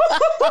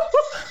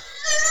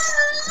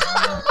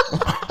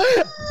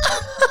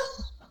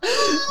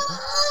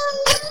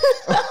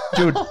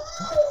 Dude,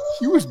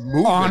 he was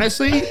moving.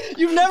 Honestly,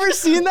 you've never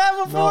seen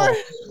that before? No.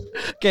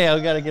 Okay, I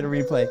gotta get a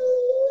replay.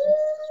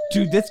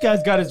 Dude, this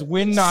guy's got his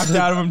wind knocked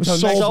out of him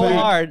so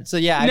hard. So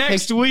yeah,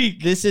 next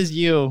week. This is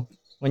you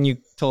when you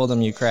told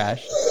him you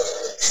crashed.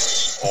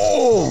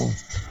 Oh.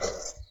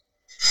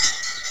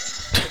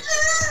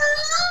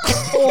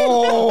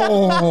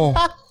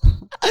 Oh.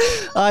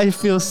 I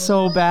feel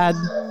so bad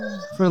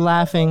for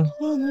laughing.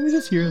 Well, let me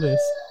just hear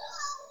this.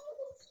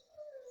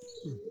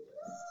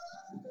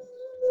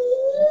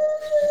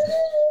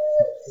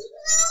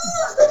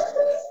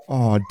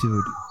 Oh,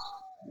 dude.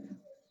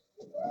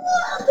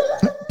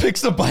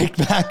 Picks the bike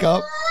back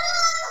up.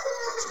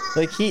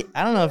 Like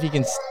I don't know if he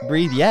can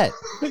breathe yet.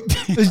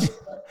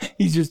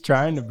 He's just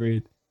trying to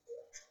breathe.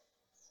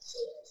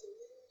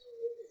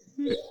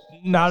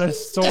 Not a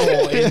soul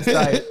in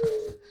sight.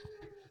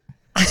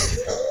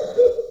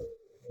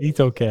 He's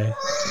okay.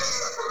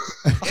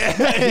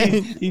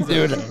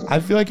 Dude, okay. I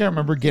feel like I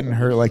remember getting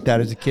hurt like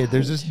that as a kid.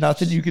 There's just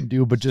nothing you can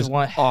do but just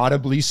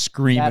audibly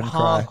scream and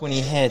cry. Honk when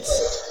he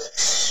hits.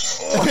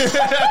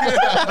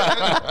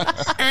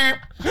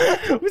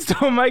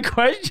 So my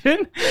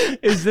question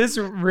is, this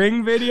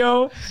ring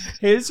video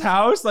his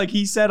house, like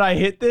he said I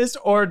hit this,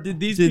 or did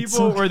these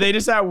people were they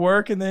just at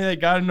work and they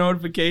got a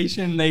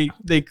notification,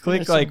 they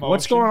click like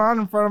what's going on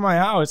in front of my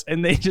house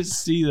and they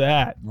just see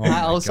that. Oh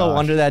I also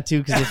wonder that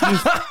too, because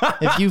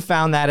if you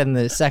found that in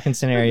the second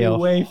scenario,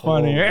 way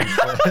funnier.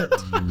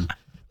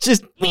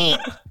 Just me.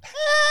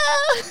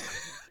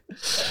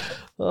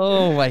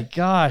 Oh my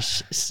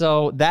gosh.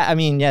 So that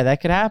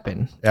could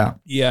happen.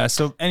 Yeah.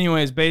 So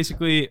anyways,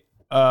 basically,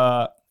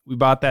 we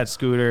bought that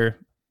scooter.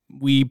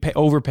 We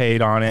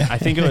overpaid on it. I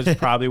think it was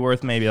probably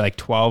worth maybe like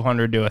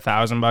 $1,200 to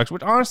 $1,000,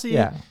 which honestly,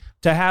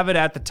 to have it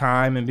at the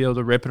time and be able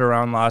to rip it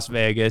around Las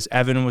Vegas.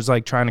 Evan was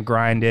like trying to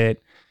grind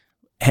it.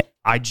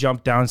 I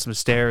jumped down some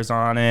stairs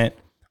on it.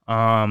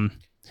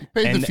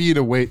 Paid the fee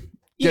to wait.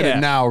 Get it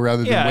now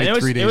rather than wait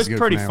 3 days. It was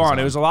pretty fun.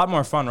 It was a lot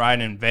more fun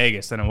riding in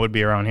Vegas than it would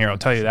be around here. I'll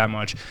tell you that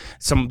much.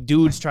 Some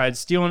dudes tried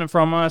stealing it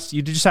from us.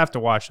 You just have to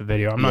watch the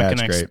video. I'm not going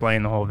to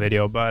explain the whole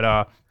video,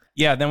 but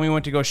then we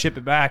went to go ship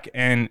it back,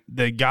 and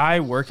the guy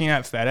working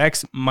at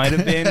FedEx might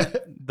have been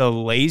the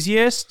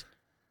laziest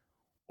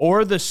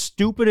or the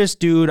stupidest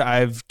dude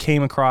I've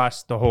came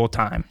across the whole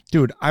time.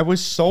 Dude, I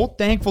was so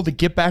thankful to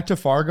get back to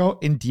Fargo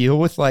and deal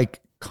with like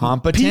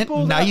competent,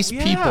 nice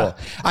people.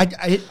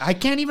 I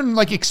can't even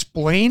like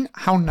explain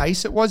how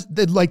nice it was.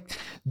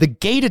 The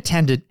gate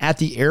attendant at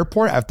the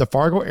airport, at the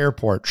Fargo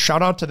airport,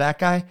 shout out to that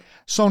guy.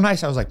 So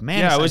nice. I was like, man,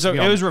 yeah,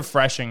 it was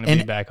refreshing to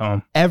be back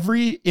home.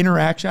 Every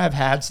interaction I've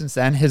had since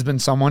then has been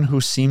someone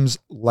who seems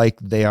like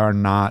they are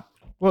not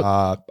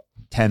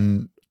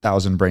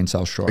 10,000 brain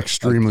cells short.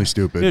 Extremely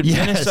stupid. Dude,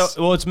 yes.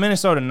 It's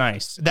Minnesota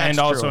nice. That's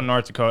also true.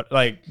 North Dakota.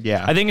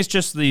 I think it's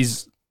just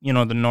these,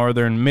 the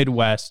northern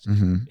Midwest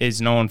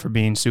is known for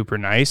being super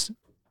nice.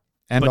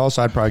 And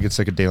also, I'd probably get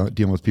sick of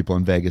dealing with people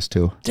in Vegas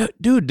too.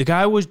 Dude, the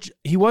guy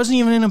he wasn't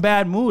even in a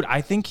bad mood.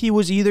 I think he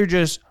was either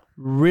just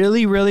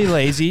really, really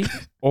lazy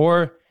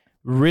or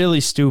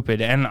really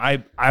stupid. And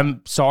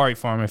I'm sorry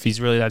for him if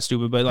he's really that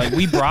stupid. But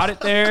we brought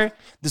it there.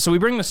 So we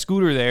bring the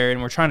scooter there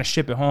and we're trying to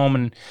ship it home.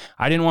 And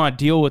I didn't want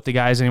to deal with the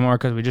guys anymore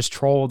because we just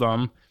trolled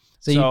them.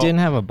 So you didn't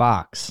have a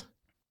box?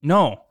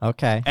 No.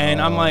 Okay. And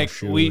I'm like,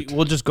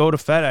 we'll just go to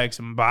FedEx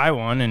and buy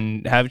one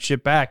and have it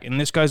shipped back. And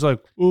this guy's like,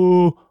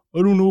 oh, I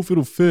don't know if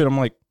it'll fit. I'm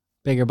like,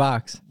 bigger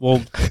box.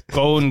 Well,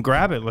 go and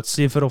grab it. Let's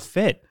see if it'll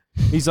fit.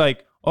 He's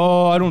like,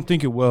 oh, I don't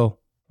think it will.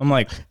 I'm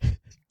like,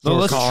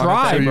 let's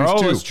try, bro.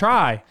 Let's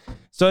try.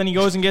 So then he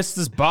goes and gets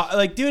this box.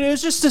 Dude, it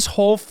was just this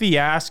whole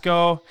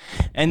fiasco.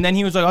 And then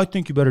he was like, I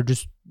think you better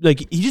just,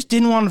 he just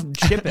didn't want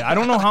to ship it. I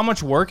don't know how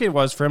much work it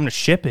was for him to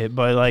ship it,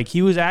 but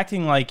he was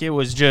acting like it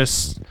was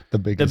just the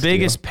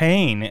biggest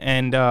pain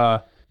and,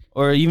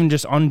 or even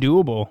just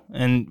undoable.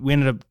 And we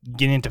ended up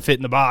getting it to fit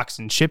in the box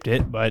and shipped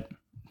it, but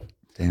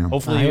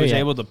hopefully he was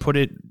able to put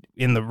it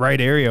in the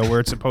right area where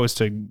it's supposed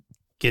to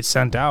get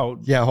sent out.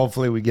 Yeah,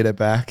 hopefully we get it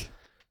back.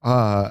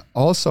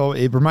 Also,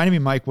 it reminded me,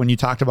 Mike, when you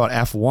talked about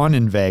F1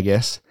 in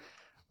Vegas.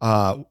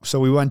 So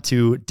we went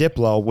to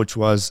Diplo, which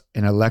was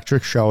an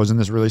electric show. It was in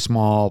this really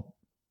small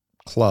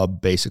club,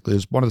 basically. It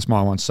was one of the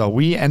small ones. So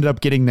we ended up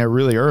getting there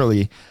really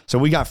early. So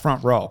we got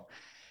front row.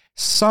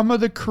 Some of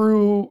the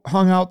crew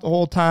hung out the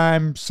whole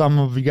time. Some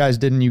of you guys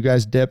didn't. You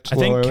guys dipped. I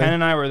think Ken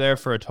and I were there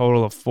for a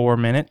total of 4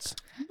 minutes.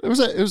 It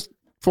was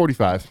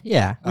 45.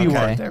 Yeah. We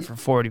weren't there for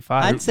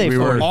 45. I'd say We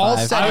were 45. all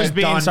set. I was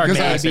being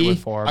sarcastic with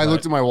 4. I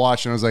looked at my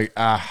watch and I was like,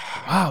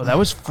 Wow, that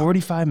was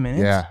 45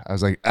 minutes? yeah. I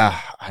was like, I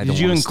don't Did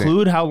you wanna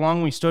include how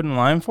long we stood in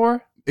line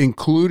for?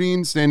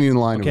 including standing in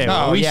line? Okay, It was-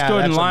 well, we yeah, stood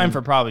in that's line what I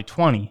for probably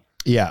 20.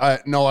 Yeah.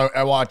 no,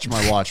 I watched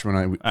my watch when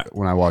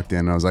I walked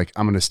in. I was like,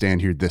 I'm going to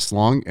stand here this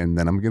long, and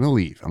then I'm going to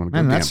leave. I'm going to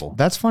go Man, gamble.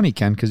 that's funny,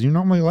 Ken, because you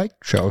normally like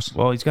shows.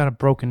 Well, he's got a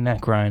broken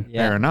neck, Ryan.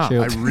 Yeah, Fair enough.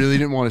 true. I really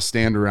didn't want to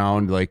stand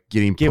around like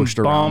getting pushed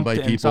around by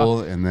bumped and people,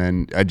 and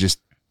then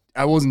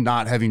I was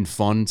not having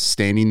fun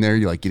standing there,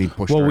 like getting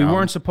pushed Well, around. we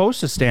weren't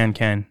supposed to stand,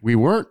 Ken. We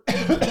weren't.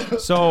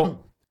 So,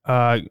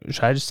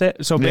 should I just say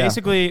it? So Yeah.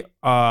 basically,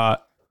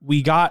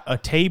 we got a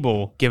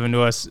table given to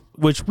us,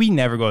 which we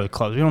never go to the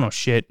clubs. We don't know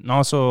shit. And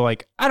also,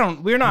 like,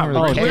 we're not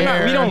really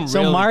care. we don't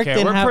So really Mark care.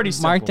 didn't We're have pretty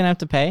simple. Mark didn't have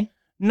to pay.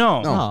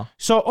 No. No.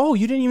 So,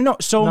 you didn't even know.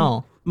 So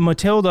No.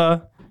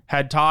 Matilda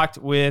had talked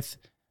with,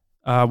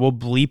 we'll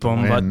bleep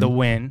them, but the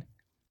Win.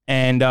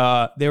 And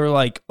they were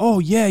like, oh,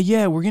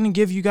 yeah, we're going to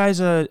give you guys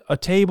a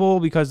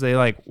table because they,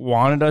 like,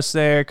 wanted us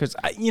there. Because,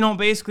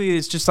 basically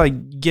it's just, like,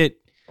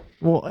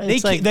 Well,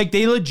 it's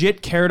they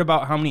legit cared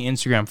about how many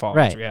Instagram followers.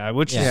 Right. Yeah,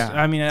 which Yeah. is,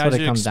 I mean, That's as what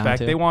it you comes down expect,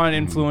 to. they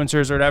wanted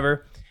influencers or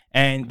whatever.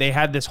 And they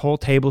had this whole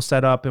table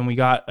set up, and we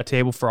got a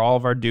table for all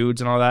of our dudes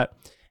and all that.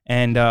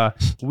 And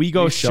we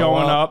go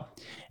showing up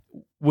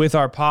with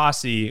our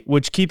posse,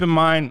 which keep in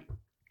mind,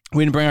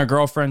 we didn't bring our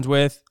girlfriends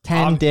with.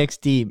 10 dicks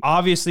deep.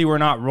 Obviously, we're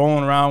not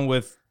rolling around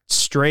with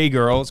stray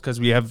girls because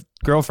we have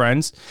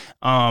girlfriends.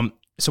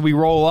 So we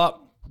roll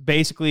up,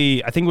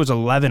 basically, I think it was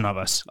 11 of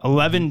us,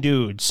 11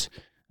 dudes.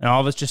 And all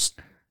of us just,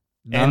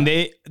 and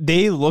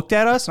they looked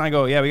at us, and I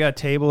go, yeah, we got a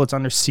table. It's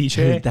under CJ.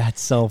 Dude,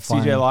 that's so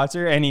funny. CJ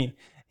Lotzer. And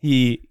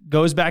he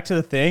goes back to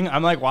the thing.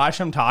 I'm like,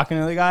 watching him talking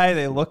to the guy.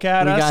 They look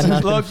at We got us,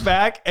 nothing. look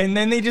back, and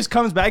then they just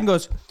comes back and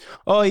goes,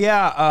 oh,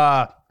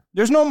 yeah,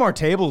 there's no more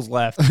tables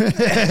left.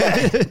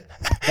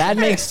 That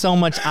makes so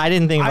much. I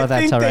didn't think about I that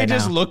think till they right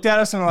just now. looked at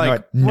us and were like,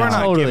 Right. we're No.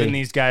 not Totally. giving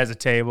these guys a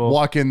table.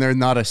 Walk in there,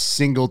 not a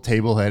single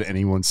table had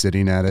anyone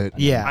sitting at it.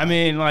 Yeah. I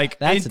mean, like,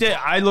 That's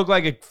I look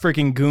like a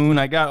freaking goon.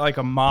 I got like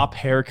a mop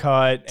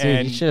haircut. Dude,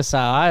 and you should have saw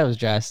how I was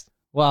dressed.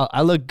 Well,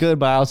 I look good,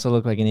 but I also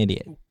look like an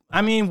idiot.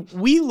 I mean,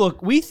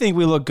 we think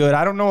we look good.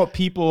 I don't know what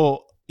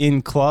people in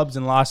clubs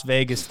in Las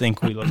Vegas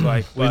think we look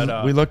like,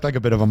 but we looked like a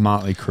bit of a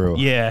motley crew.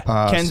 yeah,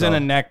 Ken's so- in a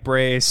neck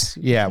brace.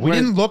 Yeah, we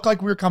didn't look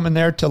like we were coming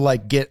there to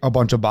like get a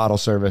bunch of bottle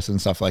service and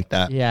stuff like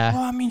that. Yeah.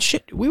 Well, I mean,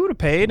 shit, we would have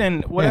paid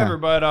and whatever, Yeah.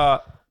 but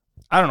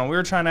I don't know. We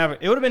were trying to have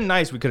it would have been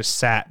nice. We could have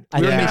sat. I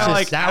We were think gonna, it's like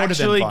just- that would've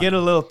been actually fun. get a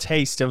little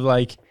taste of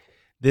like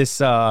this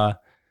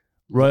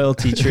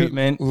royalty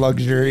treatment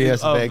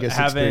Luxurious of Vegas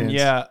having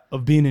experience.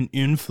 of being an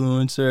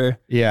influencer.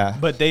 Yeah.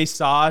 But they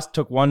saw us,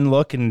 took one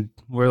look, and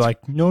we're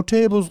like, no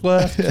tables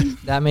left.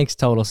 That makes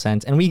total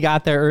sense. And we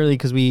got there early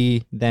because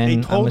we then,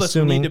 They told I'm us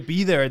we assuming, need to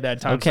be there at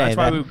that time. so okay, that's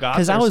why we got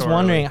because there I was so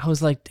wondering, early. I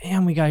was like,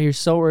 damn, we got here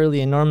so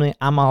early, and normally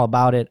I'm all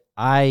about it.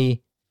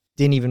 I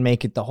didn't even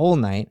make it the whole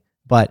night,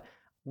 but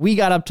we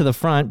got up to the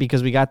front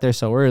because we got there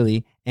so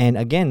early. And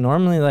again,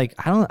 normally, like,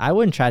 I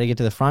wouldn't try to get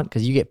to the front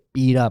because you get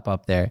beat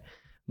up there.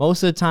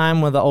 Most of the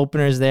time when the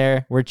opener's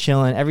there, we're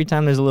chilling. Every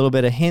time there's a little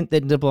bit of hint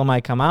that Diplo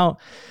might come out,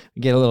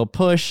 we get a little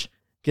push.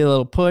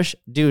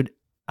 Dude,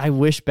 I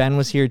wish Ben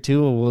was here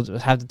too. We'll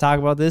have to talk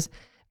about this.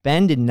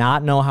 Ben did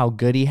not know how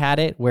good he had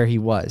it where he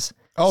was.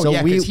 Oh,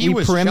 yeah, 'cause he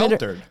was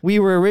sheltered. We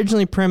were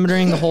originally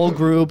perimetering the whole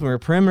group, and we were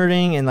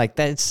perimetering, and like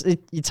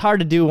it's hard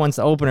to do once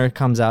the opener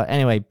comes out.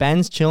 Anyway,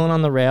 Ben's chilling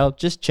on the rail,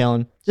 just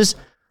chilling, just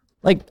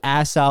like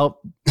ass out,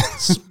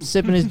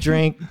 sipping his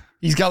drink.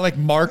 He's got like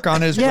Mark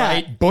on his Yeah.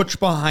 right, Butch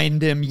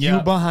behind him, you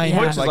Yeah. behind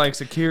Butch him. is like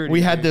security,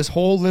 We had dude. this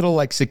whole little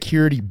like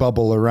security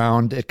bubble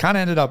around. It kind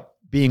of ended up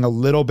being a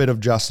little bit of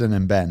Justin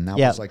and Ben. That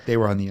Yeah. was like they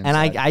were on the And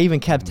inside. I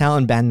even kept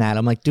telling Ben that.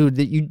 I'm like, dude,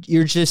 that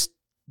you're just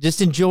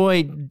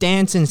enjoy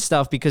dancing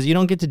stuff because you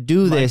don't get to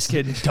do Mike's this.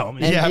 kidding told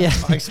me. And- yeah, yeah.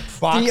 Mike's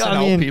boxing I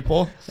out mean-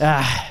 people.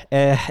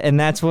 And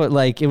that's what,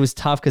 like, it was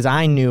tough because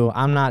I knew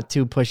I'm not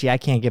too pushy. I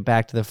can't get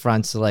back to the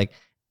front. So, like,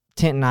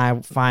 Tint and I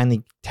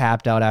finally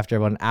tapped out after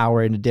about an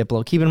hour into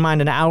Diplo. Keep in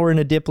mind, an hour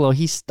into Diplo,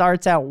 he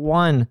starts at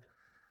 1.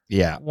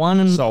 Yeah, 1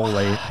 and so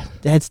late.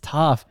 That's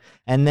tough.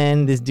 And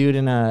then this dude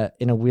in a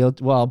wheel,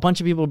 well, a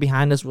bunch of people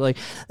behind us were like,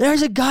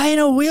 "There's a guy in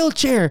a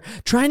wheelchair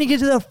trying to get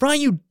to the front,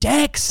 you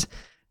dicks."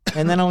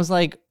 And then I was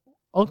like,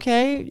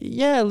 "Okay,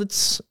 yeah,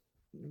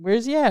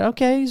 where's he at?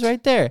 Okay, he's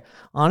right there."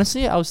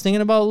 Honestly, I was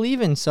thinking about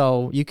leaving,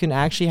 so you can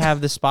actually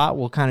have the spot.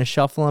 We'll kind of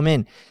shuffle him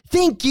in.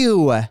 Thank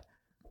you. And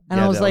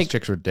Yeah, I was those like,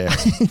 chicks were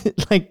dicks.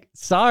 like,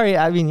 sorry.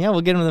 I mean, yeah,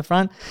 we'll get him in the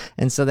front.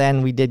 And so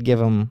then we did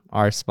give him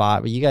our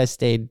spot, but you guys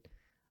stayed.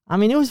 I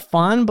mean, it was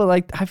fun, but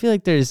like, I feel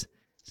like there's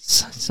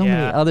so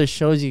many other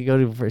shows you could go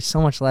to for so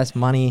much less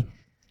money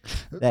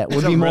that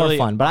would be more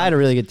fun. But I had a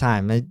really good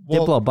time.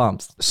 Diplo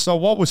bumps. So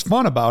what was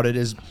fun about it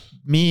is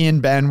me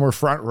and Ben were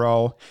front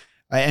row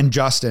and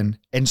Justin.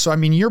 And so, I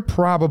mean, you're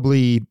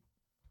probably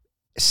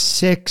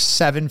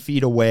 6-7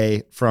 feet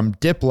away from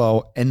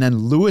Diplo, and then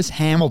Lewis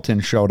Hamilton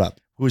showed up,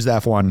 who's the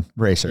F1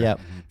 racer. Yep.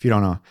 If you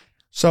don't know.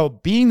 So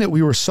being that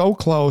we were so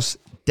close,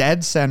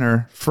 dead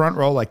center, front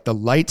row, like the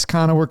lights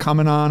kind of were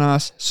coming on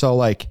us. So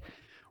like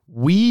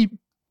we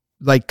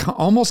like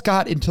almost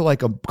got into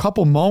like a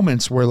couple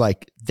moments where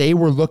like they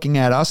were looking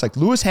at us. Like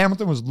Lewis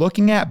Hamilton was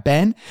looking at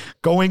Ben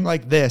going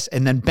like this,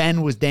 and then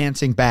Ben was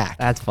dancing back.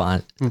 That's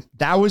fun.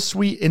 That was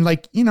sweet. And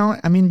like, you know,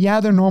 I mean,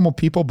 yeah, they're normal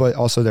people, but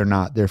also they're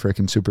not. They're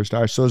freaking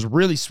superstars. So it was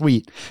really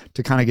sweet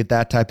to kind of get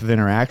that type of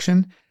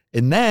interaction.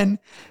 And then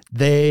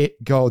they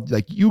go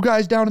like, you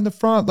guys down in the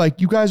front,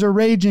 like you guys are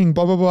raging,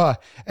 blah, blah, blah.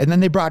 And then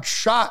they brought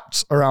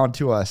shots around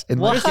to us. And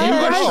What? like, gave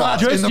us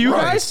shots Just in the you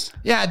front. guys?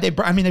 Yeah. They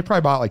probably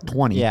bought like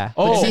 20. Yeah.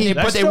 Oh, But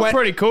that's they still went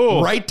pretty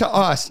cool. right to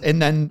us.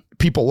 And then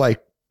people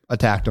like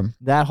attacked them.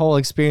 That whole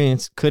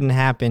experience couldn't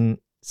happen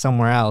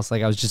somewhere else.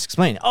 Like I was just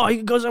explaining. Oh, you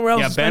can go somewhere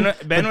else. Yeah, It's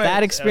fun. Ben But that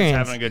was experience.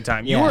 having a good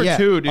time. Yeah. You were Yeah.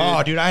 too, dude.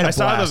 Oh, dude, I had a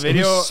saw the blast. It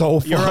video. was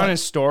so You were fun. on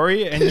his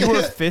story, and you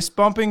were fist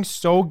bumping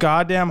so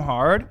goddamn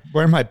hard.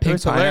 Wearing my pink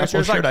was hilarious. pineapple It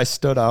was shirt, like- I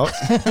stood out.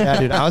 Yeah,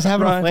 dude, I was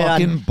having a Wait,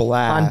 fucking on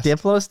blast.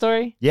 Diplo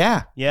story?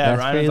 Yeah. Yeah, That's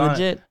Ryan pretty was on it.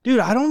 legit. Dude,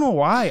 I don't know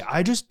why.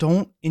 I just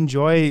don't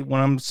enjoy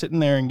when I'm sitting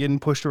there and getting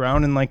pushed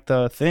around in like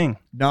the thing.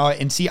 No,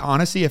 and see,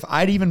 honestly, if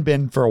I'd even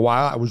been for a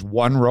while, I was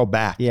one row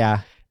back. Yeah.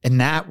 And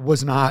that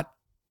was not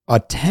a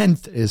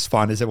 10th as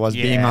fun as it was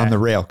being Yeah. on the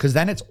rail. Because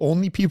then it's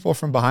only people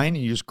from behind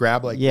and you just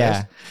grab like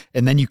Yeah. this.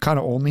 And then you kind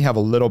of only have a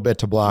little bit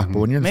to block. But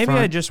when you're in the Maybe I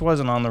front, just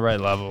wasn't on the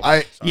right level.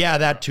 yeah,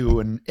 that too.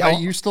 And I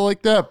used to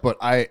like that, but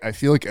I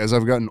feel like as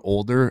I've gotten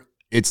older,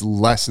 it's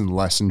less and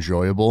less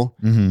enjoyable.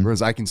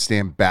 Whereas I can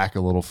stand back a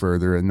little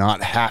further and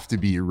not have to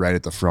be right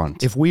at the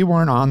front. if we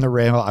weren't on the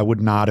rail, I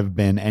would not have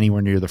been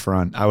anywhere near the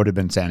front. I would have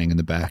been standing in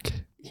the back.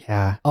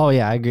 Yeah. Oh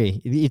yeah, I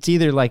agree. It's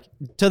either like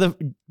to the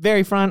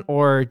very front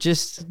or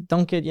just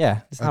don't get. Yeah,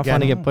 it's not fun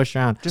to Again, get pushed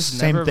around. just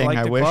Same never thing. liked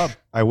I the wish. club.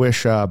 I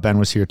wish Ben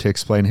was here to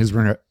explain his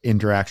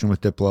interaction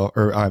with Diplo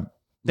or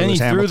Then Lewis he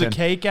threw Hamilton. the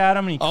cake at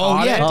him and he Oh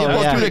caught yeah, it.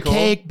 Diplo yeah. threw the Cool.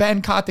 cake.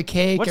 Ben caught the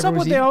cake. What's up Everyone with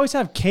was they eating- always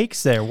have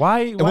cakes there?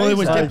 Why Well, it is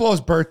was that?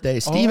 Diplo's birthday.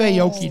 Steve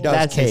Aoki does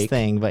That's cake. his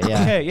thing. But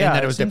yeah. Okay, yeah. And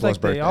then it was seems Diplo's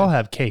like birthday. They all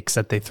have cakes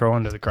that they throw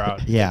into the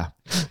crowd. Yeah.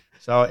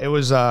 So it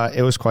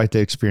was quite the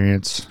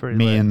experience. Pretty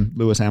Me lit. and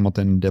Lewis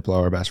Hamilton and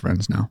Diplo are best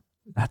friends now.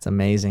 That's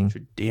amazing.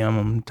 Should DM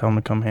him, tell him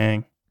to come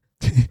hang.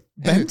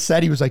 Ben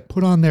said, he was like,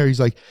 put on there. He's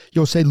like,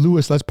 yo, say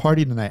Lewis, let's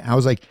party tonight. I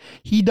was like,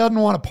 he doesn't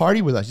want to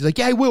party with us. He's like,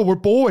 yeah, I will. We're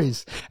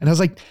boys. And I was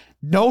like,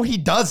 no, he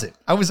doesn't.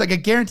 I was like, I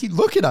guarantee,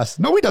 look at us.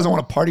 No, he doesn't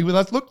want to party with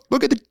us.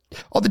 Look at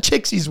all the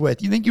chicks he's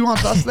with. You think he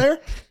wants us there?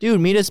 Dude,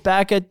 meet us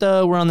back at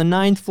we're on the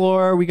 9th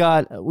floor.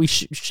 We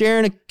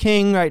sharing a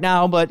king right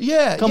now, but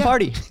Yeah. come yeah.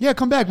 party. Yeah,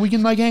 come back. We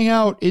can like hang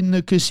out in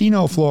the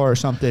casino floor or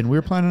something. We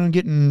were planning on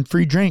getting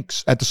free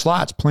drinks at the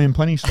slots, playing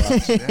plenty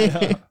slots.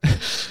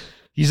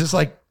 He's just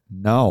like,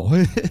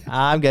 no.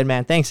 I'm good,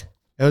 man. Thanks.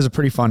 It was a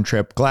pretty fun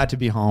trip. Glad to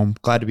be home.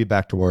 Glad to be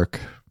back to work.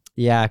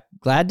 Yeah,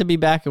 glad to be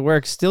back at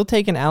work. Still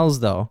taking L's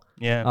though.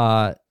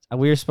 Yeah.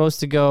 We were supposed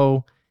to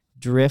go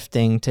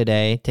drifting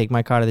today, take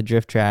my car to the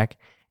drift track,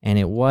 and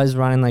it was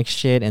running like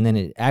shit. And then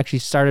it actually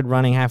started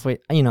running halfway.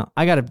 You know,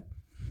 I got to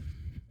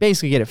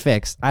basically get it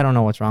fixed. I don't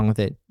know what's wrong with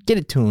it. Get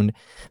it tuned.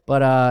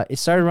 But it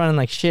started running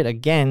like shit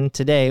again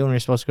today when we were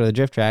supposed to go to the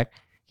drift track.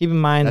 Keep in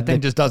mind That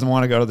thing just doesn't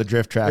want to go to the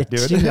drift track,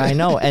 dude. I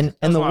know. And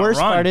the wanna worst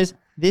run. part is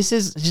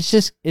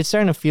it's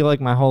starting to feel like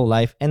my whole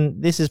life.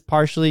 And this is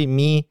partially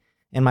me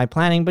and my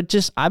planning, but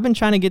just I've been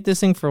trying to get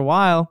this thing for a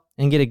while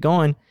and get it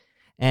going.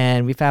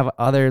 And we've had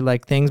other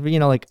like things, but you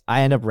know, like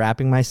I end up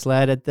wrapping my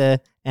sled at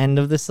the end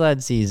of the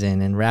sled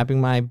season and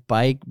wrapping my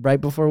bike right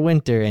before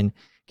winter and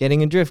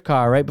getting a drift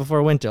car right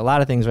before winter. A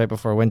lot of things right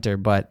before winter,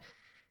 but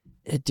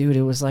dude,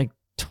 it was like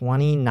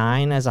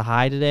 29 as a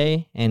high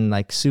today and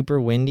like super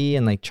windy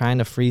and like trying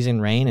to freeze in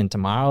rain. And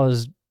tomorrow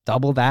is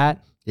double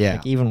that. Yeah.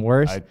 Like even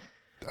worse.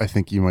 I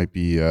think you might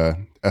be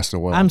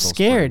SOL. I'm until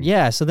scared. spring.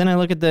 Yeah. So then I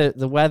look at the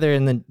weather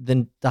and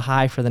the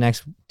high for the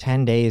next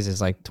 10 days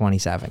is like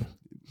 27.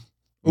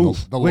 Ooh,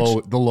 The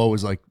low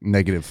is like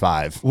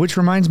 -5. Which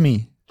reminds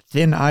me,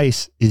 thin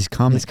ice is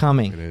coming. It's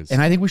coming. It is.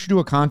 And I think we should do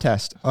a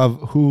contest of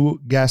who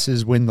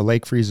guesses when the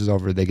lake freezes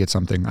over, they get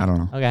something. I don't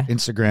know. Okay.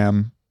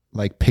 Instagram,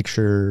 like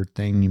picture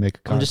thing. You make a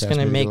I'm contest. just going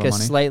to maybe make little a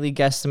money. slightly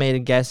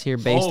guestimated guess here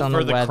based on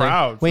for the weather.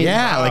 crowd. Wait,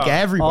 Yeah, like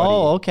everybody.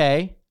 oh,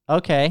 okay.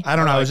 Okay. I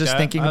don't know. I was like just that.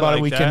 thinking I about it.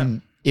 like We that.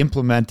 can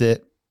implement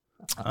it.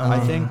 I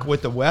think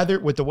with the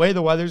way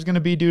the weather's going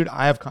to be, dude,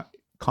 I have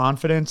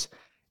confidence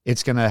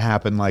it's going to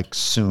happen like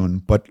soon.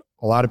 But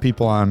a lot of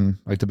people on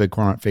like the Big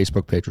Corn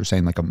Facebook page were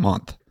saying like a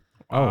month.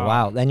 Oh,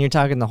 wow. Then you're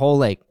talking the whole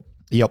lake.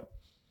 Yep.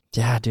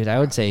 Yeah, dude, I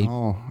would say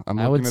Oh, I'm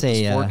I looking would at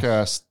say, this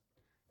forecast.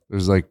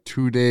 There's like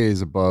 2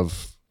 days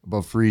above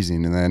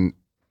freezing, and then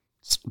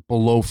it's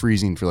below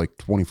freezing for like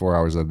 24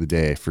 hours of the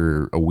day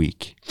for a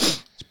week.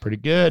 It's pretty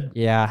good.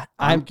 yeah.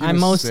 I'm I'm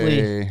mostly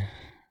say,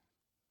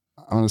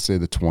 I'm gonna say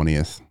the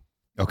 20th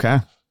Okay.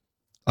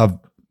 Of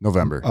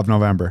November.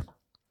 November.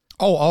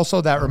 Oh, also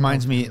that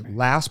reminds me,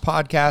 last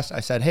podcast, I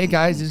said, hey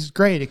guys, this is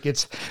great. It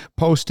gets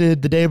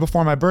posted the day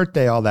before my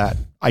birthday, all that.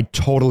 I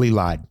totally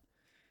lied.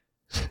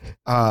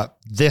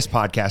 This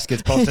podcast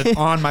gets posted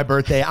on my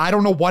birthday. I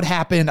don't know what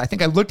happened. I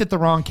think I looked at the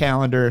wrong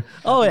calendar.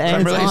 Oh,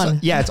 and it's on.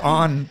 Yeah, it's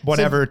on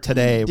whatever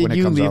today when it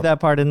comes out. Did you leave that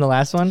part in the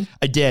last one?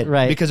 I did.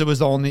 Right. Because it was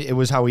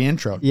how we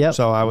introed. Yep.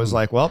 So I was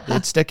like, well,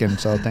 it's sticking.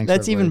 So thanks.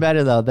 That's even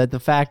better though, that the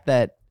fact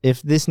that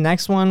if this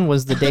next one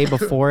was the day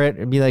before it,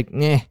 it'd be like,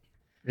 nah.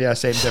 Yeah,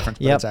 same difference,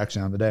 but it's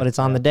actually on the day. But it's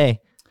on the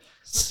day.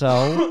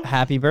 So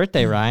happy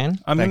birthday, Ryan.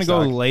 I'm going to go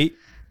late.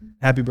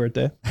 Happy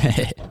birthday.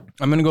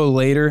 I'm going to go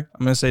later.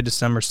 I'm going to say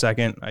December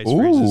 2nd. Ice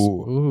freezes.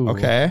 Ooh.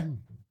 Okay.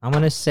 I'm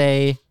going to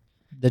say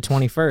the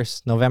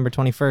 21st, November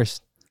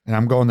 21st. And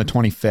I'm going the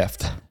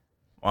 25th.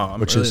 Wow, I'm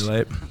which really is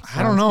late.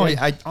 I don't know.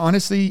 I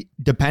honestly,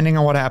 depending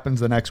on what happens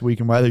the next week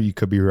and weather, you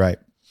could be right.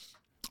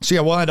 So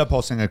yeah, we'll end up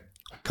posting a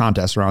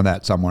contest around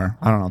that somewhere.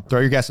 I don't know.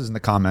 Throw your guesses in the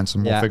comments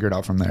and we'll figure it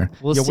out from there.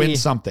 You'll win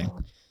something.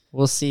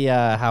 We'll see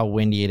how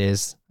windy it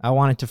is. I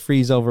want it to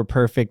freeze over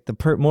perfect.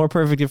 The more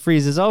perfect it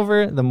freezes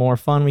over, the more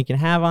fun we can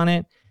have on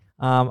it.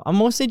 I'm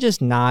mostly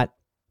just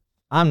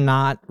I'm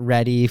not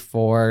ready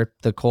for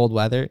the cold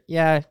weather.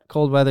 Yeah,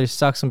 cold weather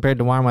sucks compared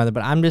to warm weather,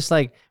 but I'm just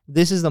like,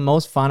 this is the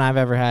most fun I've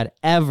ever had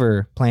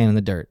playing in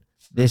the dirt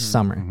this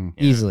summer,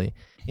 easily.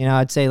 You know,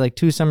 I'd say like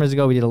 2 summers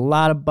ago, we did a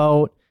lot of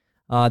boat.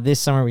 This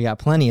summer we got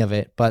plenty of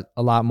it, but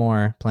a lot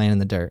more playing in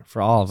the dirt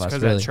for all of us.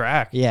 Because really. of that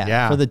track.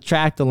 Yeah, for the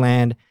track, the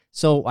land.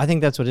 So I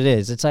think that's what it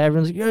is. It's like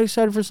everyone's like, you're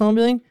excited for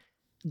snowmobiling?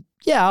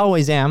 Yeah, I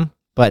always am,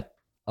 but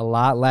a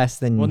lot less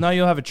than. Well, now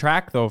you'll have a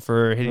track though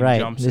for hitting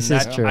jumps. This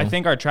is true. I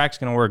think our track's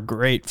gonna work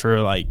great for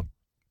like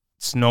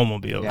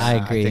snowmobiles. I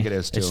agree. I think it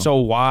is too. It's so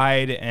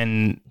wide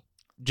and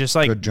just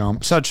like good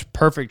jumps, such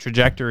perfect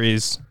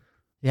trajectories.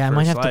 Yeah, I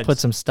might have to put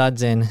some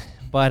studs in,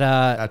 but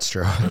that's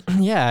true.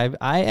 Yeah,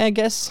 I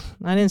guess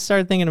I didn't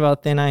start thinking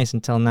about thin ice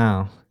until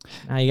now.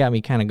 Now you got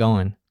me kind of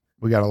going.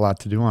 We got a lot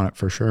to do on it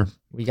for sure.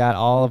 We got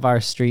all of our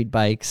street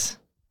bikes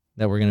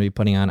that we're going to be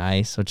putting on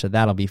ice, which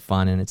that'll be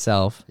fun in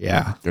itself.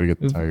 Yeah. Gotta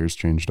get the tires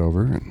changed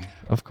over.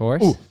 Of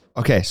course. Ooh,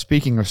 okay,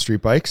 speaking of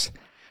street bikes,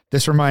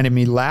 this reminded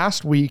me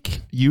last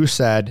week you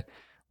said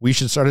we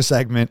should start a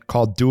segment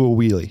called Do a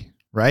Wheelie,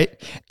 right?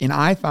 And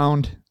I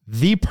found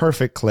the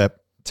perfect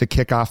clip to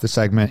kick off the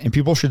segment, and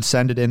people should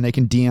send it in. They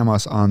can DM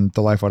us on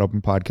the Life Wide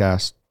Open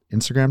podcast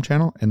Instagram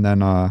channel, and then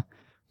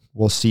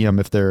we'll see them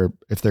if they're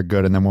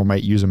good, and then we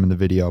might use them in the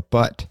video.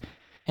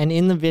 And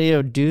in the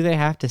video, do they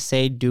have to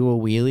say do a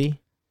wheelie?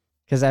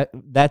 Because I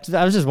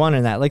was just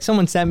wondering that. Like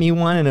someone sent me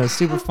one and it was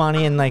super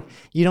funny, and like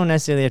you don't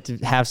necessarily have to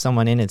have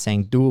someone in it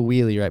saying do a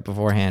wheelie right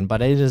beforehand,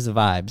 but it is the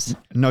vibes.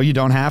 No, you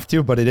don't have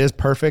to, but it is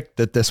perfect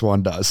that this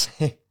one does.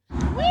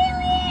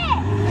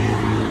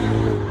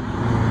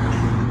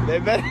 They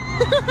better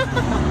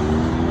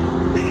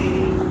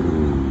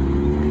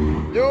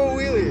do a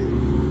wheelie.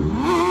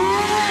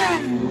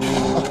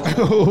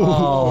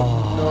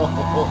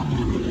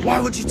 Why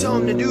would you tell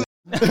him to do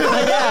It's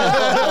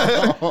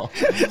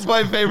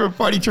my favorite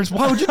funny tricks.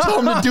 Why would you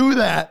tell him to do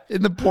that?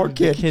 And the poor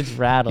kid. The kid's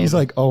rattled. He's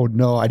like, oh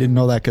no, I didn't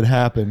know that could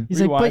happen.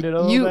 He's like,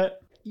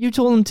 but you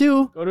told him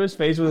to. Go to his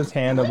face with his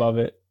hand above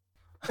it.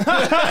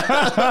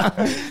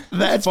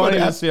 That's funny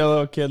to see a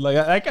little kid like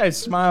that guy's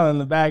smiling in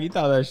the back. He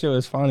thought that shit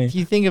was funny. If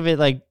you think of it,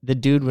 like the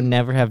dude would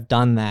never have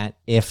done that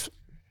if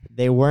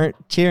they weren't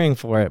cheering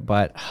for it.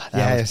 But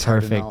that was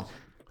perfect.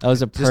 That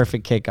was a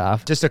perfect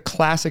kickoff. Just a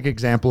classic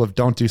example of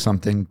don't do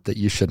something that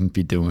you shouldn't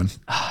be doing.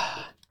 All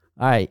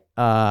right,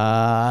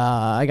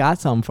 I got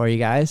something for you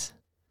guys.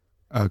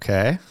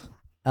 Okay.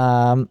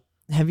 Have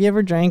you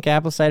ever drank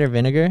apple cider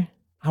vinegar?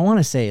 I want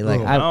to say like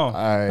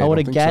I would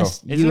have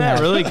guessed. Isn't that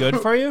really good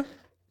for you?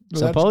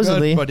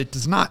 Supposedly, good, but it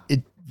does not.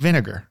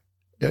 Vinegar.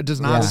 It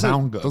does not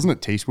sound good. Doesn't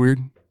it taste weird?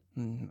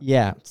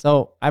 Yeah.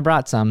 So I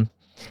brought some,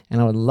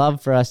 and I would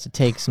love for us to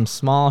take some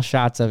small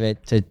shots of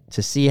it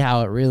to see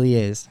how it really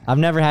is. I've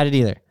never had it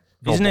either.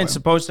 Isn't it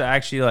supposed to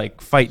actually like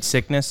fight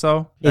sickness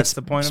though? That's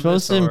the point of it.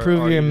 It's supposed to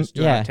improve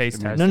your taste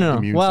test. No.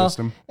 Immune Well,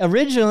 system.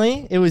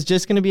 originally it was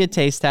just going to be a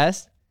taste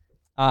test.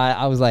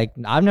 I was like,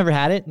 I've never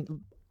had it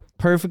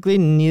perfectly.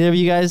 Neither of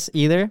you guys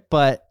either.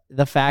 But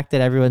the fact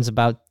that everyone's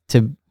about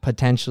to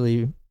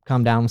potentially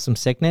come down with some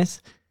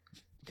sickness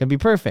could be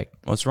perfect.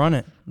 Let's run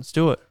it. Let's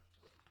do it.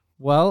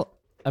 Well,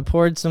 I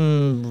poured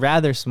some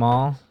rather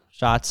small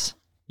shots.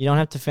 You don't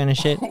have to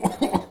finish it.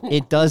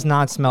 It does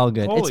not smell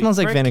good. Holy it smells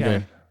like frick,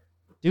 vinegar. Ken.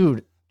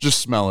 Dude, Just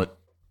smell it.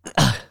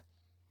 I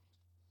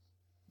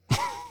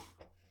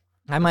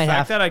might The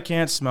have fact that I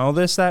can't smell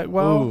this that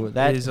well Ooh,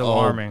 that is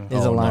alarming.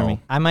 is alarming.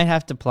 no. I might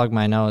have to plug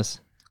my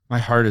nose. My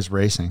heart is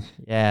racing.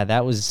 Yeah,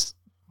 that was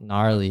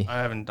gnarly.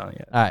 I haven't done it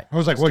yet. All right. I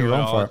was like, Let's what, do you're it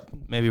going all- for it?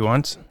 Maybe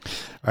once. All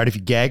right, if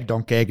you gag,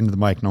 don't gag into the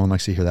mic. No one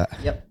likes to hear that.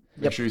 Yep.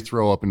 Make sure you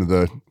throw up into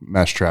the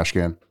mesh trash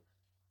can.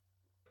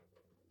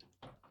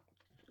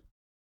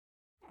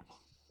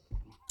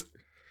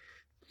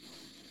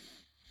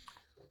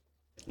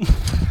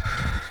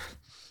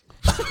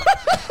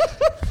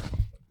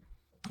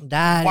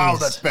 That Wow, is-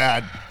 that's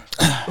bad.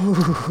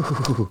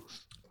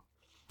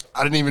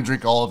 I didn't even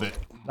drink all of it.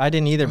 I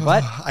didn't either,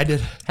 but I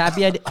did.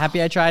 happy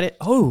I tried it.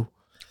 Oh,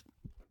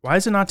 Why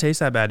does it not taste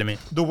that bad to me?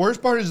 The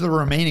worst part is the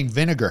remaining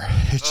vinegar.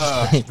 It's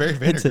just it's very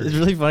it's vinegar.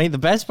 really funny. The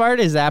best part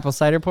is the apple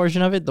cider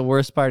portion of it. The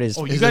worst part is.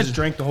 Oh, you guys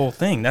drank the whole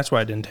thing. That's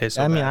why it didn't taste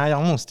so I mean, bad. I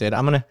almost did.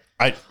 I'm gonna.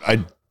 I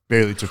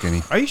barely took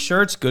any. Are you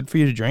sure it's good for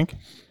you to drink?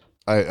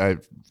 I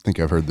think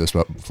I've heard this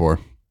before.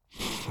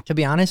 To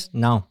be honest,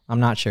 no, I'm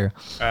not sure.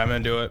 All right, I'm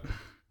going to do it.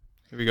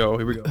 Here we go.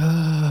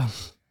 I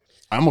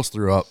almost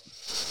threw up.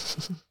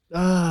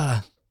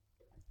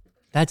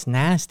 That's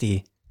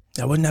nasty.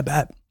 That wasn't that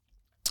bad.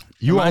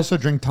 You also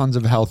drink tons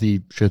of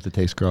healthy shit that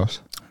tastes gross.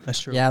 That's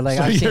true. Yeah, like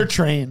So I've you're seen,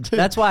 trained.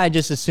 that's why I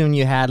just assumed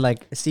you had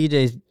like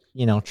CJ's,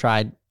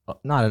 tried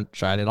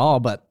it all,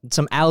 but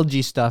some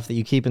algae stuff that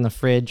you keep in the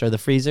fridge or the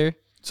freezer.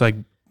 It's like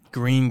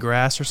green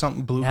grass or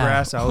something,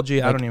 bluegrass,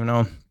 algae. I don't even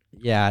know.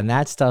 Yeah, and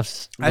that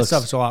stuff's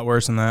Stuff's a lot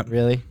worse than that.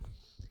 really.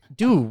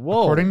 Dude,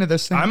 whoa! According to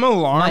this thing, I'm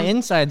alarmed. My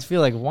insides feel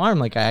like warm.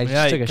 Like I yeah,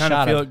 just took you a kind of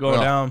shot feel of it go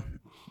down.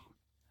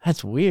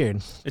 That's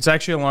weird. It's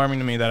actually alarming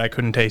to me that I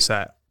couldn't taste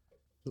that.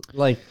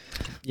 Like,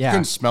 You yeah,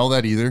 couldn't smell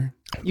that either.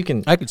 you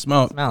can. I could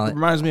smell it. Smell it.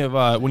 Reminds me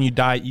of when you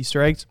dye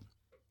Easter eggs.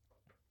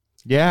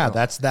 yeah,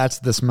 that's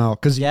the smell.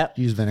 Because Yep.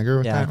 you use vinegar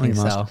with Yeah, that? I think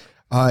You must.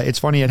 so. It's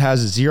funny. It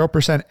has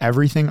 0%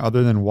 everything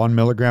other than 1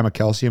 milligram of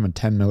calcium and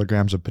 10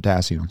 milligrams of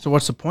potassium. So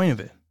what's the point of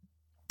it?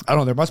 I don't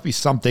know. There must be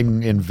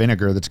something in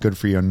vinegar that's good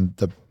for you, and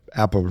the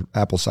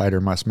apple cider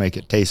must make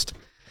it taste.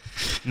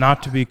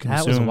 Not to be That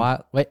was consumed.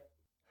 wild. Wait,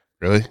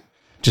 Really?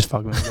 Just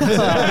fucking with me.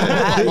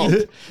 I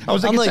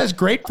was like, I'm it like, says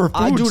great for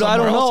food. dude, I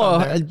somewhere don't else on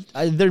know.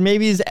 there. There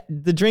maybe is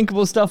the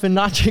drinkable stuff and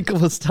not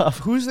drinkable stuff.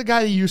 Who's the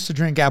guy that used to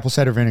drink apple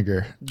cider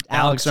vinegar?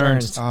 Alex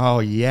Ernst. Oh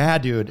yeah,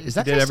 dude. Is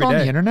that Did guy every still on day.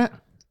 the internet?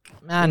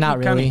 Nah, not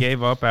Kind really. of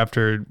gave up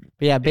after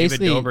But yeah,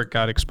 basically, David Dobrik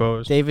got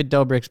exposed. David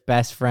Dobrik's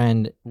best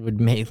friend would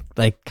make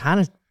like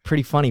kind of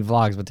pretty funny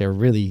vlogs, but they're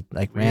really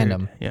like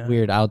random, yeah.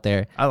 weird out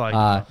there. I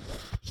like it.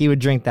 He would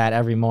drink that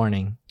every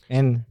morning,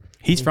 and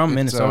He's from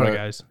Minnesota, uh,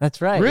 guys.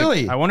 that's right.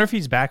 Really? I wonder if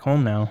he's back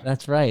home now.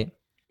 That's right.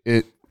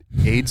 It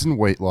aids in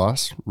weight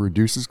loss,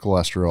 reduces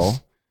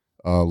cholesterol,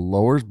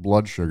 lowers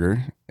blood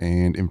sugar,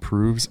 and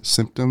improves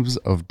symptoms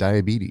of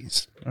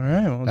diabetes. All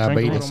right, well, drink a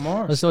Diabetes. little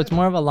more. So it's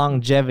more of a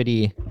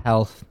longevity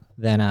health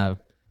than a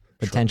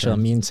potential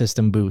immune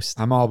system boost.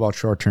 I'm all about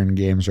short-term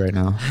games right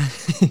now.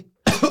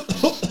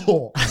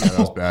 Yeah, that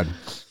was bad.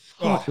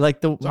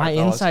 Like my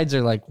fellas. insides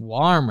are like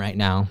warm right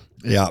now.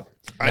 Yeah.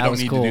 I That don't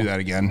was need cool. to do that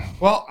again.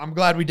 Well, I'm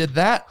glad we did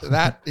that.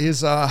 That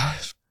is,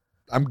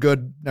 I'm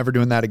good. Never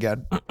doing that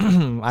again.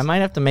 I might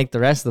have to make the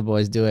rest of the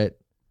boys do it.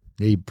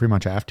 Yeah, you pretty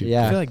much have to. I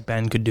Yeah. feel like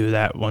Ben could do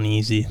that one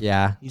easy.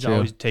 Yeah. He's true.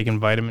 always taking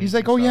vitamins. He's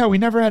like, oh yeah, we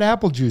never had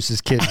apple juice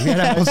as kids. We had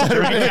apple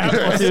cider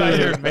vinegar. apple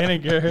cider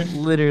vinegar.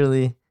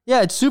 Literally.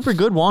 Yeah, it's super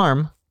good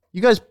warm.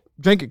 You guys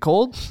drink it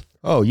cold?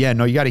 Oh yeah,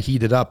 no, you got to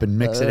heat it up and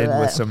mix it in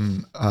with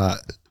some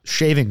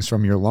shavings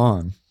from your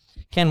lawn.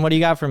 Ken, what do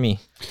you got for me?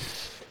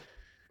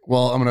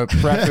 Well, I'm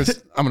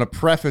gonna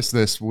preface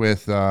this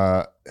with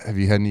have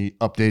you had any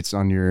updates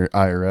on your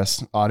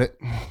IRS audit?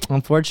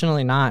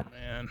 Unfortunately not.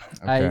 Man.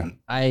 Okay.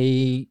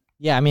 I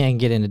can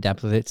get into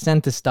depth with it.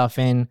 Sent the stuff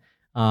in.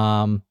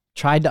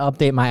 Tried to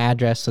update my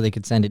address so they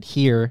could send it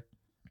here.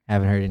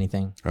 Haven't heard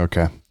anything.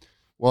 Okay.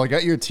 Well, I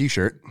got you a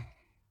t-shirt.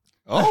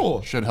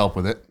 Oh, Should help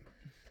with it.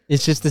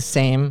 It's just the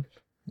same.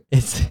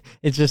 It's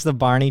just the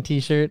Barney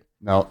t-shirt.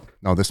 No,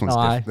 this one's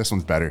Oh, this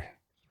one's better.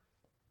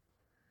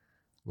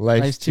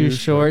 Life's too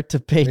short to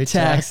pay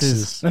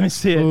taxes. Let me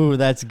see it. Ooh,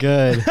 that's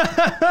good.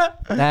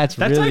 That's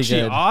really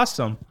actually good.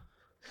 awesome.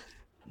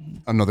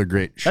 Another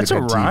great. That's a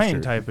shithead Ryan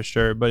t-shirt. type of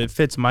shirt, but it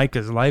fits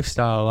Micah's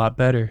lifestyle a lot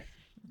better.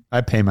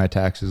 I pay my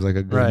taxes like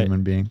a good Right.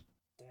 human being.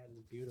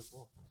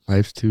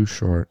 Life's too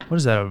short. What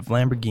is that, a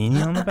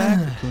Lamborghini on the back?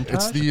 A Countach?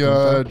 It's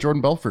the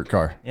Jordan Belfort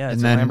car. Yeah, And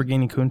it's then- a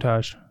Lamborghini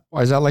Countach.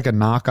 Why is that like a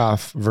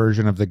knockoff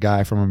version of the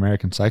guy from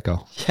American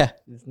Psycho? Yeah,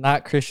 it's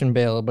not Christian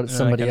Bale, but it's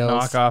somebody like a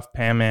else. knockoff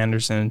Pam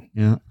Anderson.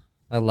 Yeah.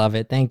 I love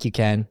it. Thank you,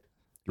 Ken.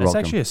 You're That's welcome.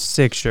 actually a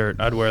sick shirt.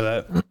 I'd wear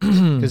that.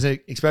 Because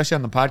especially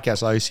on the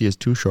podcast, all you see is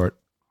too short.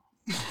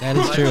 That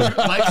is true.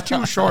 Life's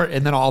too short,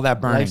 and then all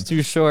that burning. Life's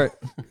too short.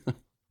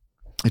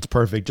 It's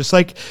perfect. Just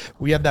like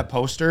we have that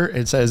poster.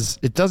 It says,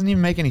 it doesn't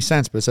even make any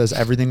sense, but it says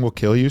everything will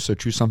kill you. So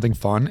choose something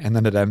fun. And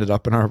then it ended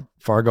up in our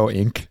Fargo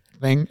Inc.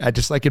 thing. I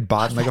just like it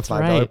bought in like a $5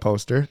 right.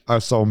 poster. I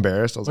was so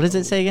embarrassed. I was What does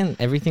it say again?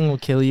 Everything will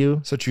kill you.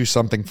 So choose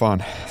something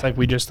fun. It's like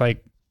we just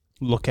like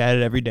look at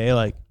it every day,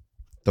 like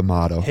The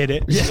motto. hit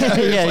it.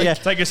 yeah.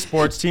 It's like a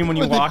sports team. When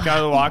you walk out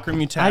of the locker room,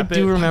 you I tap it.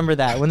 do remember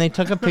that. When they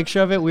took a picture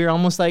of it, we were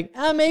almost like,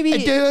 maybe. I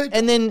did.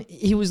 And then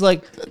he was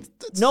like,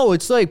 no,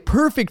 it's like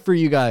perfect for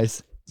you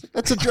guys.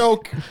 That's a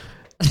joke.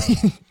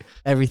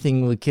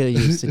 Everything will kill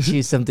you, so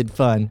choose something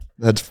fun.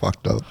 That's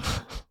fucked up.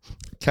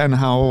 Ken,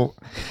 how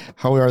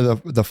are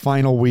the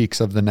final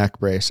weeks of the neck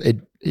brace?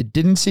 It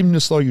didn't seem to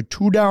slow you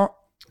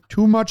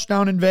too much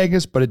down in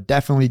Vegas, but it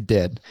definitely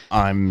did.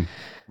 I'm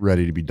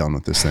ready to be done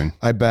with this thing.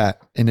 I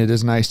bet. And it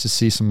is nice to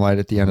see some light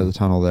at the end of the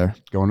tunnel there.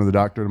 Going to the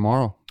doctor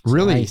tomorrow.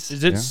 Really? Nice.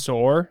 Is it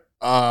sore?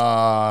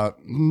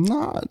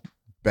 Not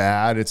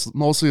bad. It's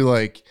mostly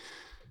like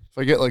if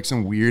I get like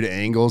some weird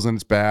angles and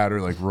it's bad,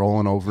 or like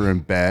rolling over in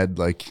bed,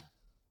 like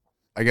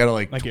I gotta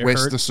like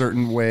twist a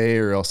certain way,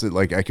 or else it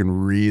like I can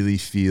really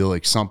feel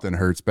like something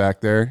hurts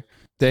back there.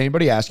 Did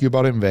anybody ask you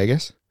about it in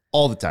Vegas?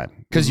 All the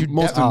time. Because you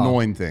most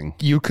annoying thing.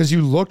 Because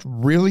you looked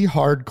really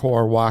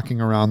hardcore walking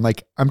around.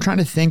 Like, I'm trying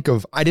to think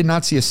of, I did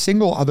not see a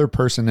single other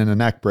person in a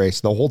neck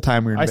brace the whole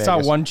time we were in Vegas.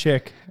 I saw one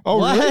chick. Oh,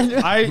 really?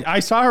 I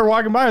saw her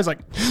walking by. I was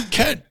like,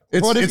 Ken,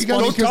 it's what if it's you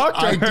funny go talk to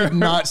I her? did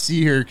not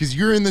see her because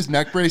you're in this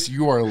neck brace.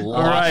 You are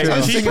locked.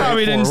 Right. She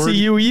probably didn't see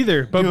you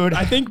either. But dude,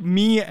 I think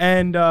me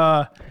and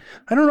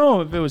I don't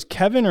know if it was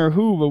Kevin or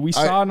who, but we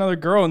saw another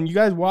girl and you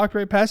guys walked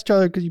right past each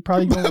other because you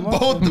probably don't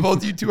know.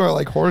 both you two are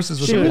like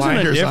horses with she was in a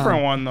blinders different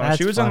on. one though. That's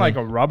she was funny. in like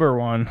a rubber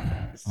one.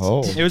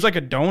 Oh. It was like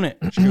a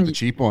donut. She got the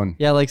cheap one.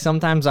 Yeah, like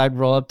sometimes I'd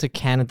roll up to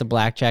Ken at the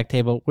blackjack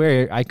table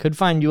where I could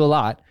find you a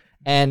lot,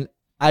 and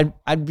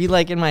I'd be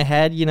like in my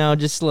head, you know,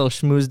 just a little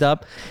schmoozed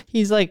up.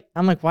 He's like,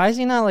 I'm like, why is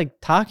he not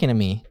like talking to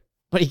me?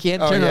 But he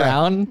can't turn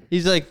around.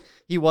 He's like,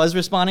 he was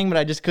responding, but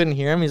I just couldn't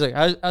hear him. He's like,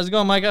 how's it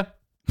going, Micah?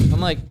 I'm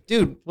like,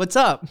 dude, what's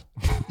up?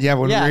 Yeah,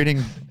 when we were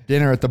eating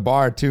dinner at the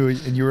bar too,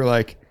 and you were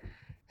like,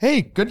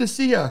 hey, good to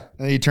see you. And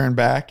then you turned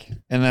back,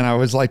 and then I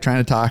was like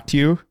trying to talk to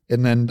you,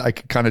 and then I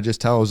could kind of just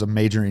tell it was a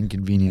major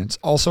inconvenience.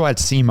 Also at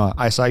SEMA,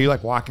 I saw you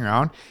like walking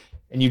around,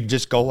 and you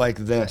just go like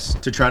this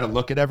to try to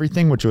look at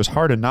everything, which was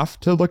hard enough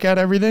to look at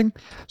everything.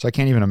 So I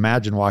can't even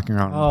imagine walking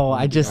around. Oh,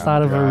 I just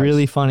thought of a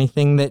really funny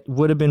thing that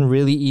would have been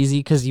really easy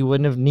because you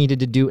wouldn't have needed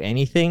to do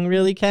anything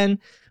really, Ken.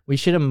 We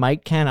should have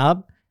mic'd Ken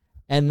up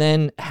and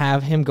then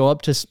have him go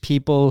up to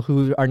people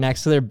who are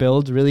next to their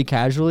build really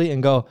casually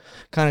and go,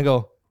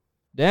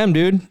 damn,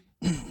 dude,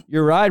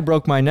 your ride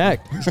broke my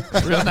neck.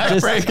 Real neck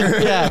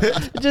breaker. Yeah,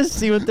 just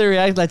see what they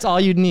react. That's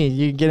all you need.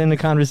 You get in a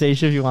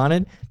conversation if you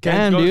wanted. Ken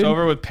Damn, goes dude.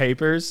 over with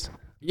papers.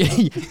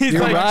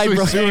 Your like, ride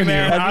broke hey, your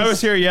man, neck. I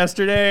was here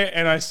yesterday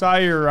and I saw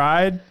your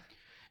ride.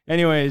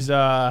 Anyways,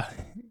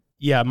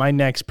 yeah, my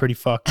neck's pretty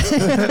fucked.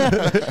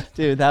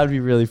 Dude, that would be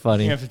really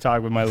funny. You have to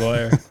talk with my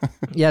lawyer.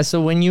 Yeah,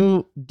 so when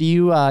you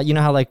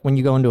know how like when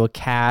you go into a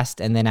cast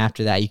and then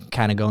after that you can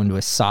kind of go into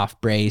a soft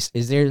brace.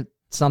 Is there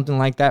something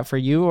like that for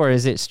you, or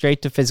is it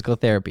straight to physical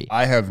therapy?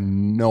 I have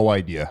no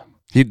idea.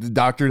 The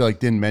doctor like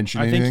didn't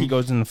mention anything. I think he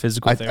goes into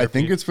physical therapy. I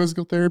think it's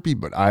physical therapy,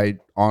 but I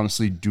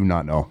honestly do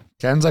not know.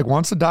 Ken's like,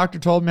 once the doctor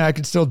told me I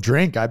could still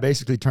drink, I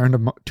basically tuned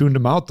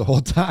him out the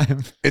whole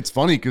time. It's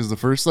funny because the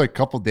first like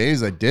couple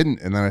days I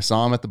didn't, and then I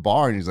saw him at the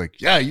bar, and he's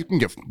like, "Yeah, you can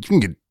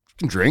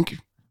drink.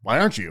 Why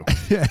aren't you?"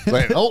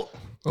 Like, oh,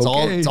 it's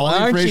all the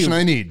information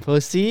I need.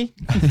 Pussy.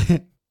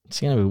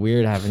 It's gonna be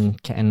weird having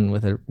Ken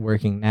with a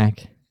working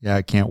neck. Yeah,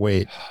 I can't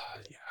wait.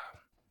 Yeah.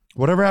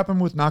 Whatever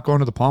happened with not going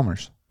to the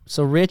Palmers?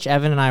 So Rich,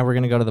 Evan, and I were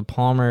going to go to the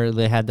Palmer.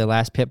 They had their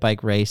last pit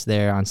bike race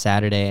there on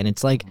Saturday. And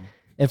it's like,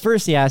 at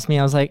first he asked me,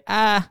 I was like,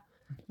 well,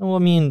 I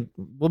mean,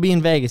 we'll be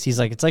in Vegas. He's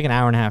like, it's like an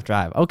hour and a half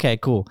drive. Okay,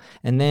 cool.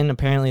 And then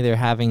apparently they're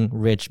having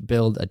Rich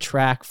build a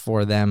track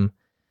for them.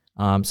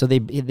 So they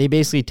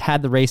basically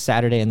had the race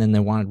Saturday, and then they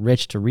wanted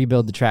Rich to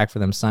rebuild the track for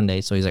them Sunday.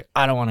 So he's like,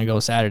 I don't want to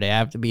go Saturday. I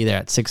have to be there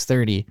at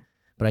 6:30.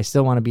 But I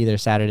still want to be there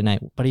Saturday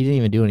night. But he didn't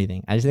even do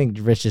anything. I just think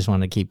Rich just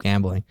wanted to keep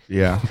gambling.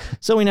 Yeah.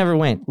 So we never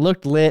went.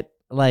 Looked lit.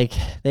 Like,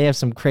 they have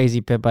some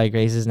crazy pit bike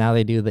races. Now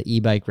they do the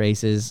e-bike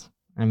races.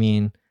 I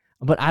mean,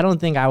 but I don't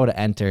think I would have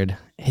entered.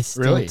 It's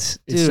still, Really? It's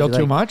still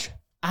too much?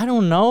 I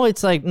don't know.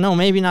 It's like, no,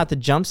 maybe not the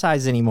jump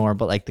size anymore,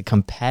 but like the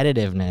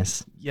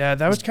competitiveness. Yeah,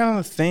 that was kind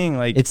of the thing.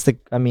 Like, It's the,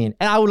 I mean,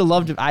 and I would have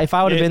loved it. If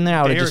I would have been there,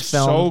 I would have just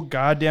filmed. They are so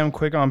goddamn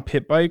quick on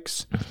pit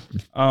bikes,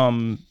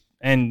 and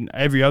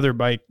every other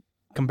bike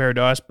compared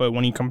to us. But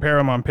when you compare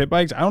them on pit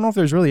bikes, I don't know if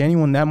there's really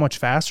anyone that much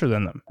faster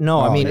than them. No,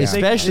 I mean, yeah.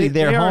 especially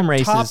their they home are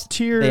races,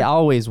 top-tier they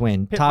always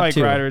win. Pit Top bike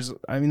two. riders.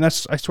 I mean, I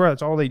swear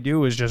that's all they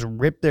do is just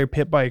rip their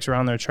pit bikes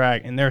around their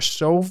track, and they're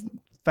so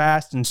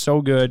fast and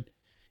so good.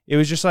 It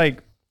was just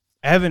like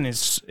Evan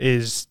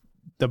is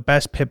the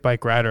best pit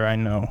bike rider I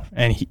know,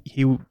 and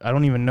he I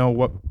don't even know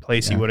what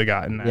place he would have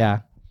gotten at. Yeah.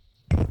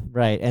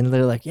 Right. And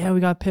they're like, yeah, we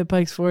got pit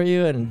bikes for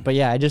you. But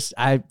yeah,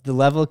 the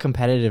level of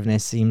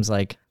competitiveness seems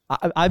like,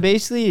 I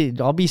basically,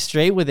 I'll be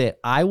straight with it.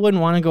 I wouldn't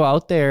want to go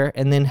out there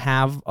and then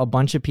have a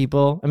bunch of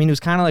people. I mean, it was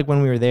kind of like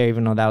when we were there,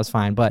 even though that was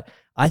fine. But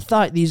I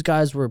thought these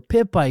guys were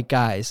pit bike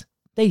guys.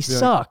 They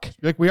suck.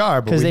 Like we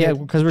are, Because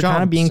we're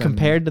kind of being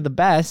compared to the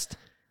best.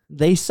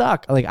 They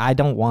suck. Like, I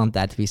don't want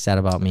that to be said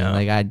about me.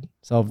 No.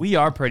 So We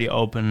are pretty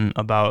open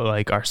about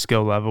like our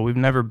skill level. We've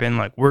never been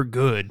like, we're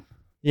good.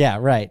 yeah,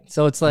 right.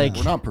 So it's like,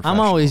 We're not I'm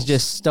always professionals.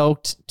 just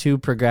stoked to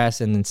progress,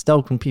 and then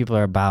stoked when people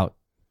are about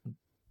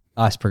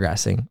us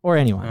progressing or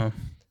anyone. Oh.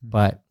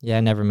 But yeah,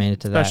 I never made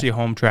it to Especially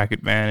home track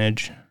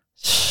advantage.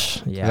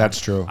 that. Yeah, That's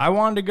true. I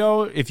wanted to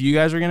go if you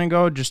guys were going to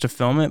go just to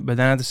film it. But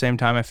then at the same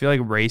time, I feel like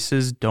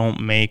races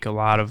don't make a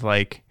lot of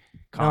like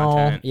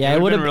content. yeah,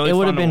 it would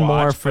have been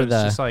more for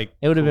the. Just, like,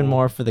 it would have been cool.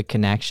 more for the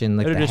connection,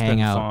 like It the would've just been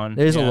hangout. fun.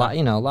 There's a Yeah. lot,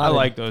 a lot I of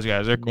like those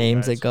guys. They're cool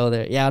names guys. that go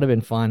there. Yeah, it would have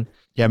been fun.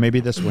 Yeah, maybe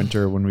this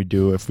winter when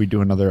if we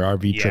do another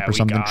RV trip or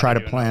something, try to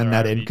plan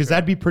that in, because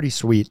that'd be pretty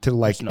sweet to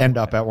like end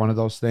up at one of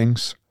those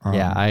things.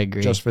 Yeah, I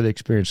agree. Just for the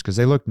experience, because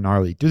they look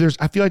gnarly. Dude,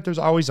 I feel like there's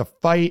always a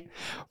fight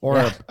or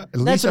at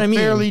least a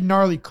fairly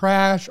gnarly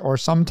crash or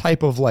some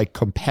type of like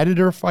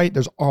competitor fight.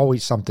 There's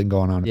always something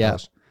going on. Yeah,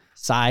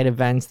 side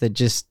events that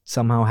just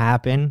somehow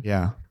happen.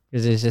 Yeah,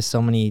 because there's just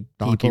so many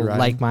people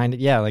like-minded.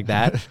 Yeah, like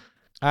that.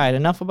 All right,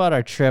 enough about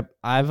our trip.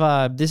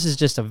 This is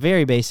just a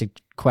very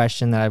basic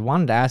question that I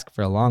wanted to ask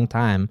for a long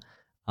time.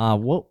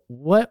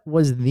 What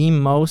was the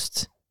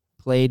most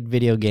played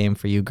video game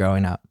for you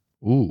growing up?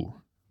 Ooh.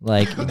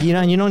 Like, you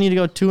don't need to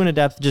go too into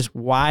depth, just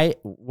what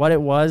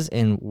it was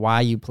and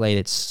why you played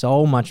it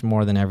so much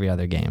more than every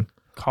other game.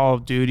 Call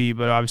of Duty,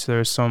 but obviously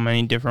there's so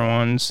many different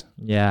ones.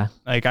 Yeah.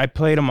 Like, I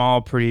played them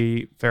all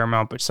pretty fair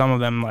amount, but some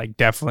of them like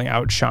definitely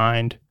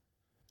outshined.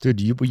 Dude,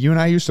 you and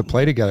I used to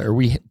play together, or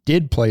we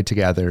did play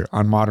together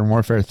on Modern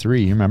Warfare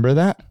 3. You remember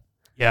that?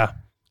 Yeah.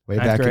 Way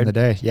back in the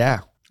day. Yeah.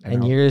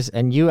 And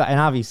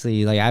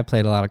obviously, like, I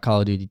played a lot of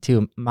Call of Duty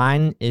too.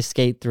 Mine is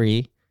Skate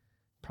 3.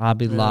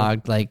 Probably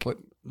logged like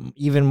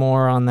even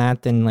more on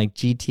that than like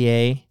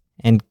GTA.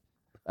 And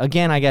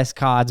again, I guess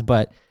CODs,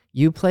 but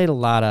you played a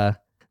lot of,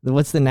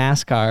 what's the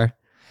NASCAR?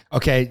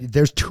 Okay,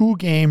 there's 2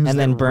 games. And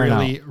then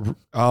Burnout.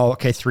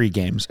 Okay, 3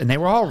 games. And they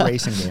were all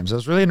racing games. I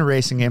was really into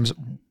racing games.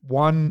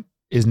 One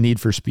is Need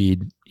for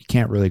Speed. You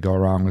can't really go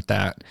wrong with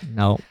that.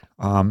 No.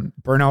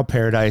 Burnout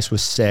Paradise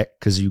was sick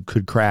because you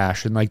could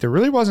crash. And like there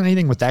really wasn't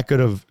anything with that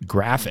good of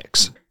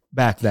graphics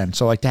back then.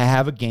 So like to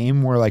have a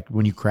game where like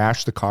when you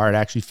crashed the car, it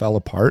actually fell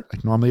apart.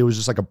 Like normally it was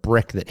just like a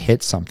brick that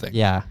hit something.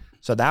 Yeah.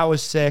 So that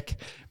was sick.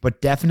 But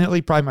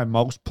definitely probably my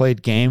most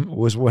played game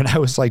was when I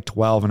was like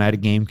 12 and I had a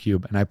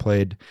GameCube and I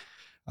played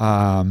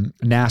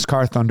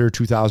NASCAR Thunder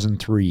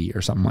 2003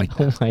 or something like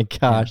that. Oh my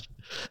gosh.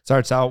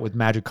 Starts out with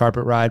Magic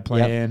Carpet Ride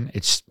playing. Yep.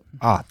 It's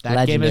that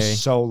Legendary. Game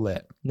is so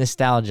lit.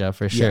 Nostalgia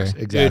for sure. Yes,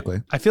 exactly.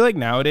 Dude, I feel like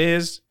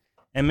nowadays,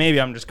 and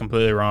maybe I'm just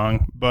completely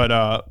wrong,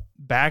 but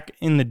back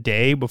in the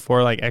day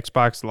before like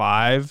Xbox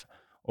Live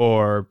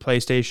or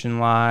PlayStation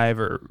Live,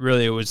 or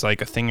really it was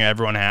like a thing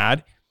everyone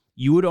had,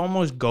 you would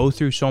almost go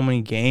through so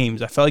many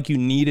games. I felt like you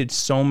needed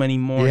so many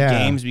more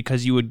games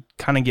because you would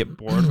kind of get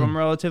bored of them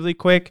relatively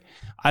quick.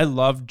 I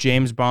loved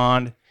James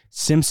Bond,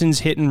 Simpsons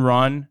Hit and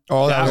Run.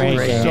 Oh, that was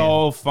great.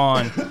 So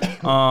fun.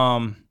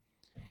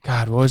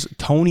 God, what was it?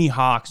 Tony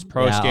Hawk's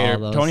Pro Skater?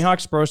 Tony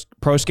Hawk's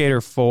Pro Skater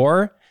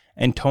 4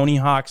 and Tony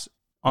Hawk's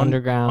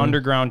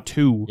Underground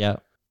 2. Yeah.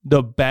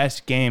 The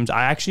best games.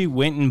 I actually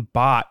went and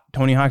bought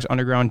Tony Hawk's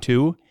Underground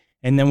 2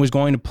 and then was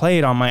going to play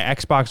it on my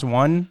Xbox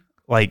One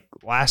like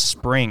last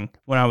spring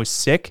when I was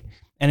sick.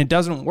 And it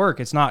doesn't work.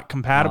 It's not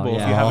compatible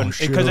if you haven't,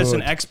 because it's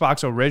an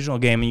Xbox original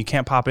game and you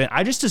can't pop it in.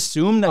 I just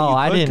assumed that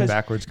you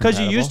could, because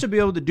you used to be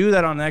able to do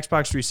that on the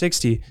Xbox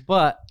 360.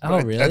 But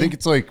really? I think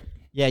it's like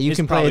you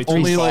can play it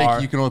only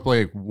like you can only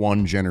play like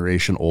one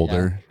generation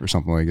older or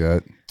something like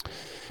that.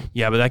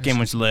 Yeah, but that game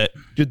was lit.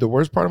 Dude, the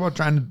worst part about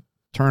trying to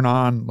turn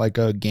on like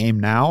a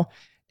game now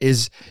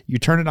is you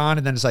turn it on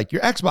and then it's like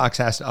your Xbox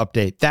has to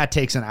update. That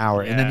takes an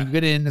hour. And then you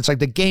get in, it's like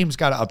the game's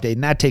got to update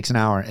and that takes an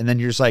hour. And then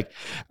you're just like,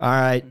 all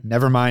right,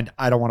 never mind.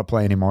 I don't want to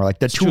play anymore. Like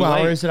the 2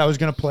 hours that I was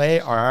going to play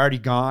are already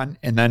gone.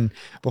 And then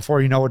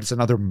before you know it, it's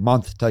another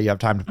month till you have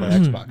time to play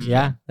Xbox.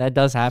 Yeah, that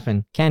does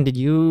happen. Ken, did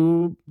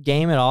you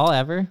game at all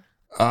ever?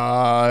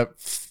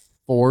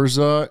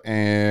 Forza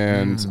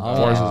and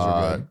Forza's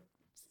are good.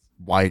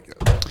 Why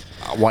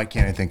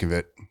can't I think of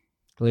it?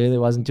 Clearly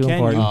wasn't too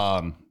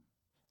important.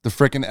 The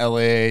frickin'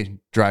 LA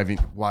driving.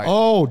 Why?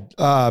 Oh,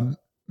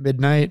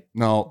 Midnight.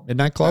 No,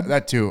 Midnight Club.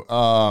 That too.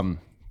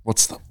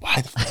 What's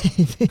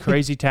the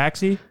Crazy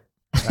Taxi?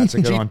 That's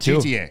a good one too.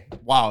 GTA.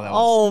 Wow,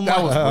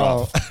 that was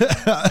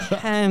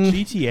rough. And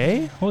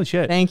GTA? Holy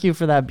shit! Thank you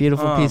for that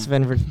beautiful piece of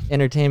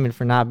entertainment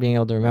for not being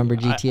able to remember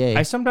GTA.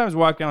 I sometimes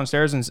walk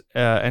downstairs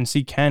and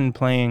see Ken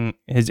playing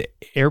his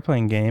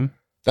airplane game.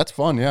 That's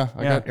fun, yeah.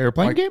 I got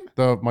airplane game?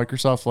 The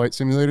Microsoft Flight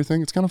Simulator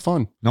thing. It's kind of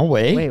fun. No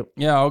way. Wait.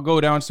 Yeah, I'll go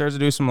downstairs to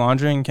do some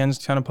laundry and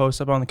Ken's kind of post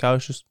up on the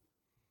couch just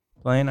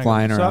playing.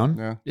 Flying around?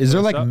 Yeah. Is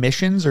there like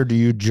missions or do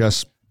you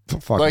just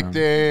fuck like around?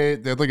 they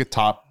had like a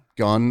Top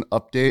Gun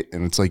update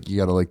and it's like you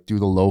got to like do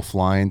the low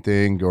flying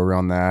thing, go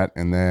around that.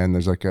 And then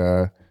there's like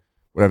a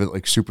whatever,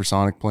 like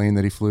supersonic plane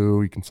that he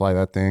flew. You can fly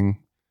that thing.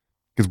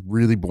 It's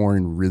really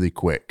boring really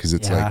quick because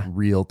it's like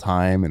real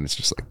time and it's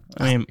just like.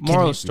 I mean,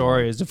 moral of the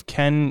story is if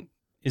Ken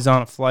is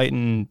on a flight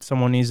and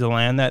someone needs to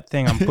land that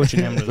thing, I'm pushing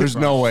him to the There's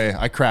front. no way.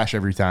 I crash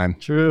every time.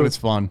 True. But it's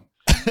fun.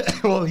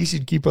 Well, he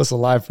should keep us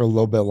alive for a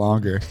little bit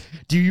longer.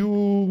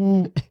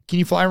 Can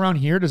you fly around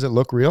here? Does it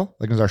look real?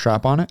 Like, is our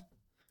shop on it?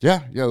 Yeah.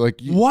 Like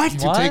you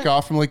can take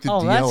off from like the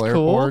DL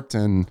airport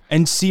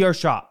and see our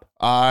shop.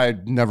 I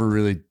never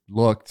really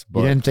looked,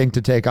 but you didn't think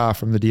to take off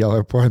from the DL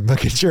airport and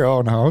look at your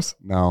own house?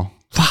 No.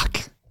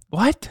 Fuck.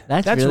 What?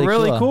 That's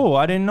really cool.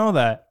 I didn't know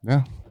that.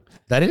 Yeah.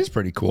 That is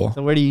pretty cool.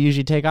 So where do you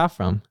usually take off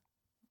from?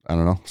 I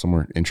don't know,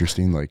 somewhere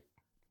interesting like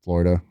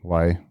Florida,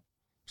 Hawaii,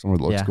 somewhere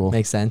that looks cool.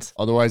 Makes sense.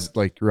 Otherwise,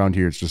 like around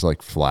here, it's just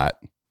like flat.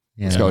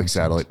 It's got like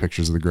satellite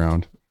pictures of the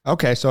ground.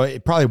 Okay, so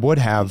it probably would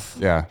have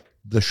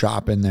the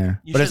shop in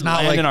there. But it's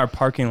not like in our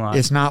parking lot.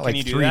 It's not like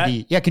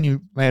 3D. Yeah, can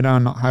you land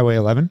on Highway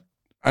 11?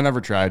 I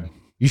never tried.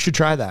 You should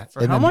try that.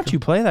 For how much you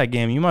play that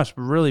game, you must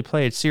really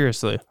play it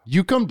seriously.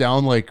 You come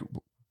down like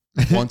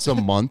once a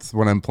month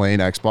when I'm playing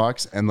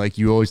Xbox, and like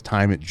you always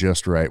time it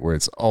just right where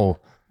it's,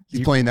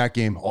 he's playing that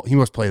game. He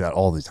must play that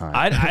all the time.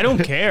 I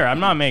don't care. I'm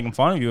not making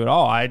fun of you at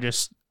all. I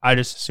just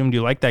assumed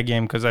you liked that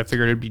game because I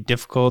figured it'd be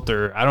difficult,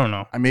 or I don't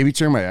know. I maybe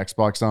turn my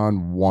Xbox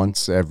on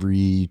once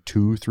every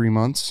 2-3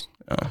 months.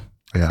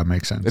 Yeah, it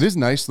makes sense. It is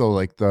nice though,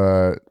 like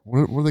the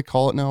what do they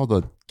call it now?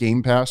 The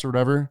Game Pass or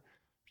whatever.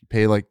 You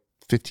pay like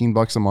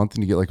 $15 a month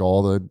and you get like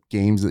all the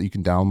games that you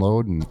can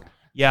download. And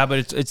yeah,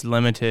 but it's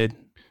limited.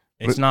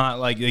 It's not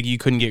like you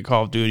couldn't get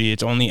Call of Duty.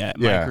 It's only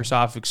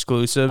Microsoft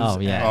exclusives. Oh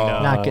yeah,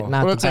 not the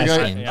best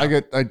game.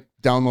 I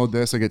download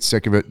this. I get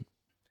sick of it.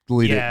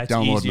 Delete it.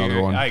 Download easier.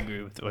 Another one. I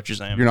agree with what you're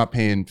saying. You're not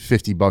paying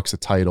 $50 a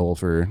title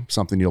for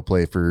something you'll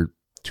play for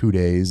 2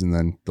 days and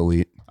then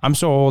delete. I'm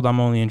so old. I'm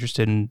only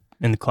interested in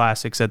the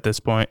classics at this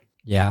point.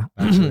 Yeah.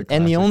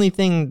 And the only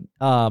thing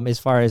as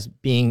far as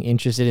being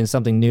interested in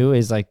something new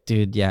is like,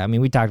 dude, I mean,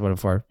 we talked about it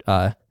before.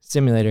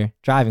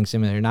 Driving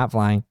simulator, not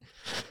flying.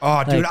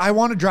 Oh, dude, I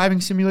want a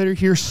driving simulator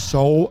here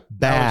so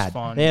bad. That was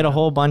fun. They had a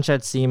whole bunch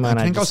at SEMA.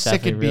 I think how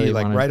sick it'd be, really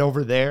like right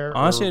over there.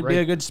 Honestly, it'd be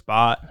a good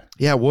spot.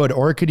 Yeah, it would.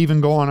 Or it could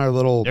even go on our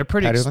little. They're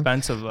pretty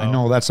expensive, though. I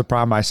know, that's the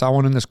problem. I saw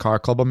one in this car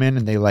club I'm in,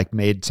 and they like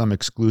made some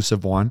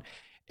exclusive one.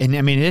 And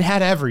I mean, it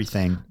had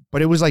everything,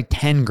 but it was like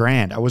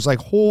 $10,000. I was like,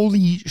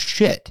 holy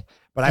shit.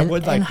 But I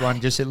would like run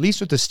just at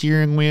least with the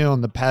steering wheel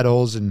and the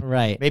pedals and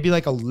maybe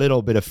like a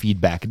little bit of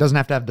feedback. It doesn't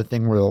have to have the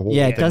thing where the whole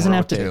it doesn't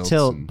have to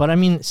tilt. But I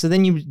mean, so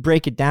then you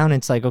break it down.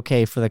 It's like,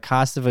 okay, for the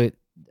cost of it,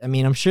 I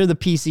mean, I'm sure the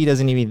PC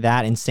doesn't even be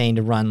that insane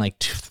to run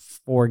like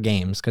 4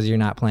 games because you're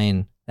not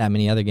playing that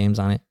many other games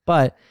on it.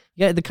 But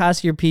you got the cost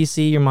of your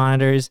PC, your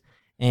monitors,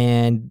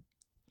 and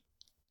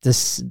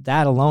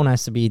that alone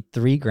has to be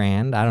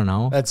 $3,000. I don't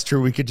know. That's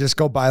true. We could just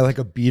go buy like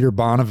a Beater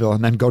Bonneville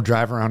and then go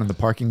drive around in the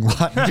parking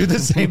lot and do the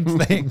same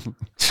thing.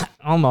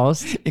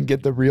 Almost. And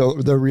get the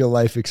real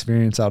life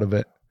experience out of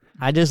it.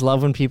 I just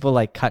love when people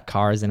like cut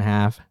cars in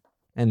half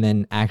and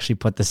then actually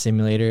put the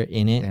simulator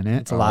in it.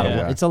 It's a lot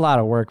of it's a lot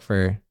of work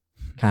for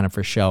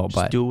show. Just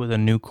but do it with a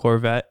new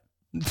Corvette.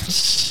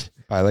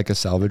 Buy like a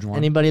salvage one.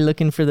 Anybody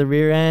looking for the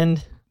rear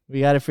end? We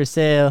got it for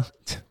sale.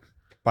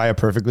 Buy a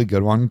perfectly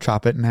good one,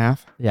 chop it in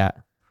half. Yeah.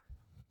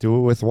 Do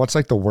it with what's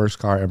like the worst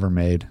car ever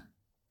made.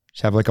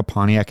 Just have like a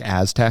Pontiac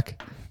Aztek,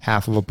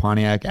 half of a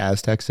Pontiac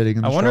Aztek sitting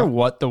in the I wonder shop.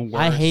 what the worst.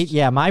 I hate,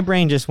 my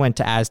brain just went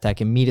to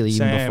Aztek immediately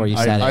even before you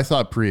said it. I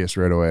thought Prius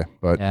right away,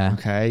 but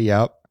okay,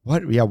 yep.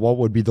 What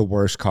would be the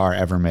worst car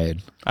ever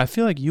made? I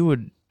feel like you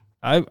would,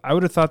 I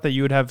would have thought that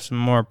you would have some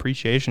more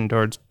appreciation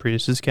towards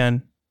Priuses,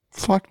 Ken.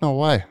 Fuck no,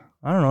 why?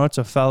 I don't know. It's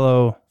a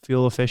fellow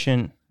fuel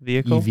efficient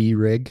vehicle. EV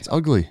rig. It's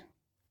ugly.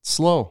 It's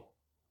slow.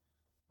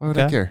 Why would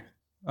I care?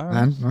 All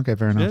right. Okay,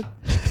 fair enough.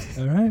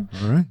 All right.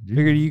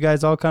 Figured you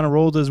guys all kind of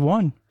rolled as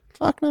one.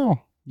 Fuck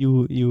no.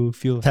 You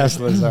feel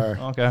Teslas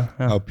are okay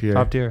up here.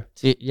 Top tier.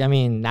 See, I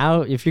mean,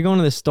 now if you're going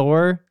to the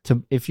store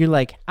if you're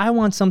like, I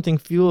want something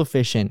fuel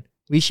efficient,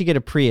 we should get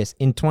a Prius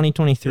in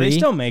 2023. Do they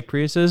still make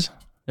Priuses?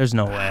 There's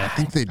no way. I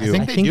think they do. I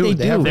think they do.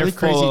 They have They're really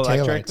crazy full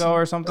electric taillights. though,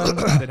 or something.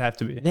 They'd have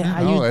to be. Yeah,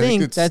 No, you I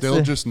think it's that's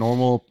still just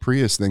normal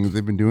Prius things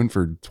they've been doing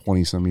for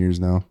 20 some years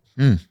now.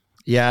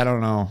 Yeah, I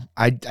don't know.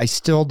 I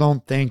still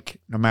don't think,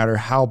 no matter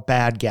how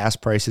bad gas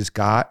prices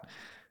got,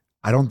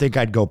 I don't think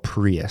I'd go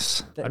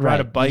Prius. I'd ride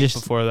a bike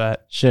before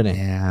that. Shouldn't.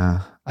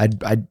 Yeah,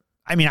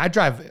 I mean, I'd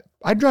drive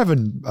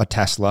a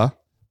Tesla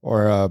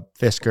or a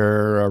Fisker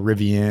or a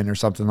Rivian or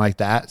something like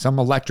that, some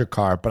electric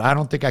car, but I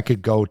don't think I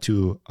could go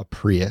to a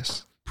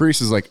Prius.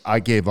 Prius is like, I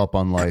gave up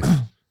on life.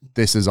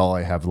 This is all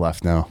I have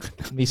left now.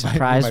 Be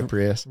surprised, My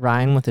Prius.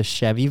 Ryan with a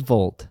Chevy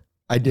Volt.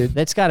 I did.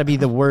 That's got to be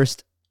the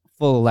worst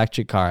full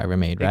electric car ever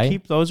made, They right?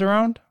 keep those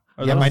around?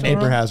 Yeah, my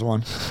neighbor has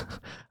one.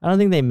 I don't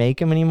think they make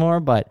them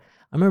anymore, but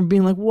I remember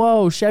being like,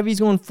 whoa,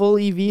 Chevy's going full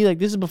EV. Like,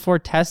 this is before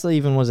Tesla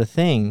even was a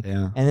thing.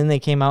 Yeah. And then they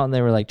came out and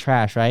they were like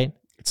trash, right?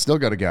 It's still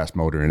got a gas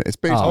motor in it. It's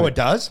basically Oh, it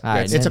does? All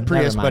right, It's a never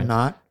Prius, mind. but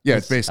not. yeah,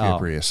 it's basically a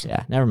Prius.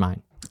 Yeah, never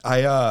mind.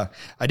 I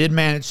did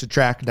manage to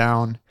track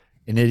down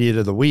an idiot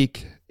of the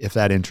week, if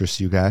that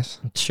interests you guys.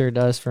 It sure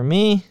does for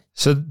me.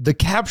 So the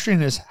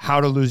caption is how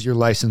to lose your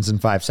license in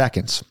 5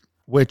 seconds,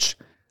 which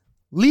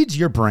leads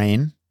your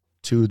brain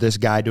to this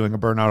guy doing a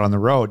burnout on the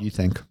road. You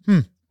think,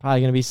 Probably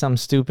going to be something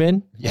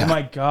stupid. yeah. Oh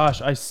my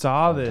gosh, I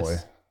saw this. boy.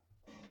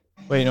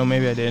 Wait, no,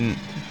 maybe I didn't.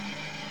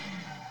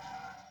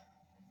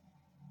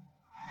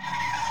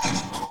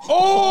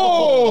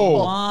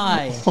 Oh!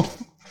 Why?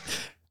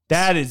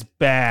 That is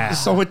bad.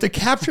 So with the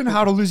caption,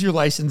 how to lose your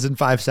license in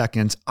 5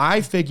 seconds, I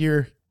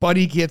figure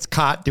buddy gets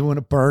caught doing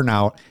a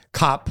burnout.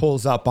 Cop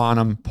pulls up on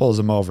him, pulls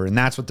him over. And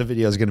that's what the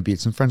video is going to be.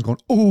 Some friends going,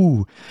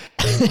 ooh,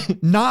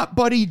 not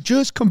buddy,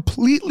 just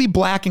completely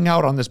blacking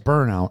out on this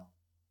burnout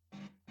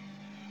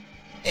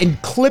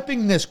and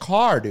clipping this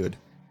car, dude.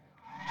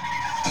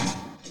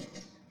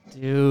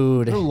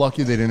 Dude. They're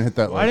lucky they didn't hit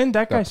that. Why didn't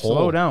that guy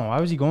slow down? Why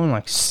was he going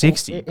like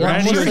 60?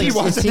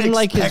 It seemed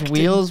like his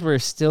wheels were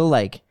still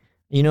like,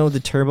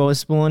 the turbo was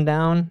spooling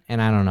down,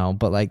 and I don't know,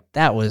 but like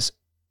that was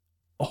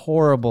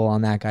horrible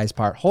on that guy's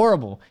part.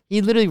 Horrible.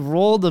 He literally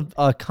rolled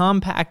a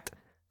compact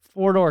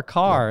 4-door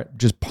car.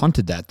 Just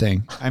punted that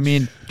thing. I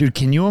mean, dude,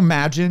 can you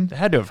imagine? It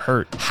had to have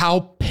hurt.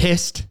 How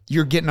pissed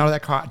you're getting out of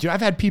that car. Dude,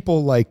 I've had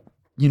people like,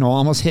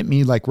 almost hit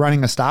me like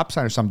running a stop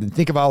sign or something.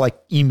 Think of how like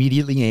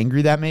immediately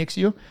angry that makes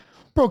you.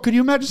 Bro, could you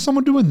imagine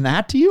someone doing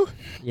that to you?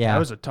 Yeah. That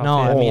was a tough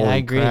No, hit. I mean, I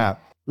agree.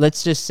 Crap.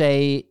 Let's just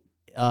say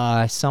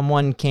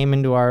someone came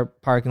into our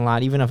parking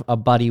lot, even a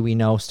buddy we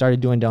know,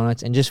 started doing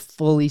donuts and just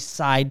fully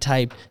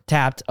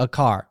tapped a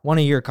car, one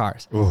of your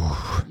cars. Ooh.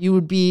 You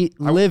would be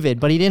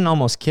livid, but he didn't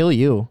almost kill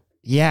you.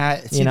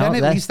 Yeah. See, then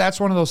at least that's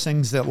one of those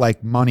things that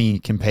like money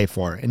can pay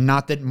for. And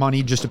not that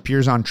money just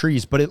appears on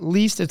trees, but at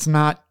least it's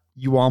not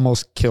you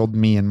almost killed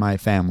me and my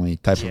family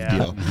type of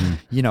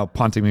deal,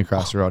 punting me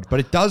across the road. But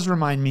it does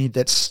remind me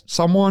that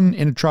someone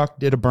in a truck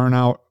did a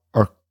burnout,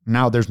 or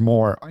now there's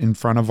more in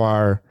front of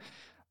our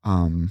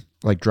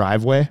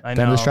driveway down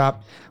to the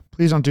shop.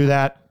 Please don't do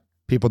that.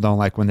 People don't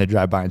like when they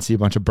drive by and see a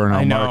bunch of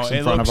burnout marks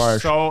in front of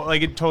ours. So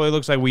like it totally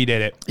looks like we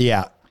did it.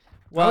 Yeah.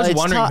 Well, I was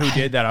wondering who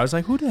did that. I was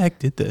like, who the heck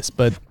did this?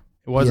 But it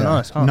wasn't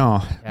us, huh?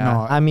 No.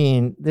 I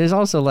mean, there's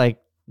also like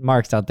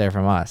marks out there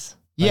from us.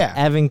 Like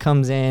Evan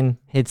comes in,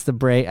 hits the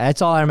brake.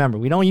 That's all I remember.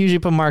 We don't usually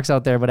put marks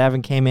out there, but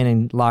Evan came in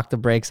and locked the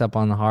brakes up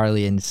on the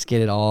Harley and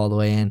skidded all the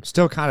way in.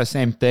 Still kind of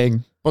same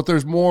thing. But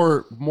there's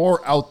more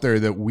out there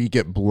that we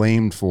get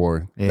blamed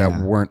for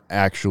that weren't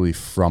actually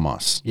from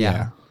us.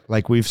 Yeah.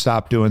 Like we've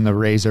stopped doing the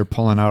razor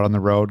pulling out on the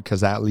road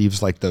because that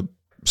leaves like the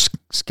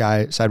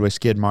sideways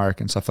skid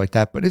mark and stuff like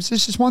that. But it's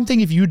just one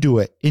thing if you do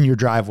it in your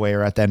driveway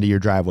or at the end of your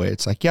driveway.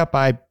 It's like, yep,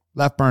 I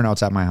left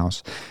burnouts at my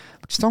house.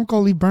 But just don't go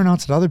leave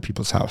burnouts at other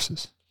people's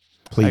houses.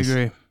 Please. I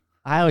agree.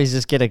 I always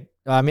just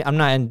I'm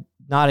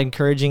not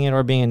encouraging it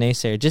or being a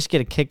naysayer. Just get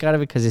a kick out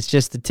of it because it's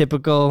just the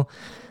typical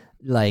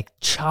like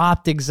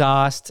chopped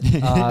exhaust,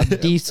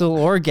 diesel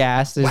or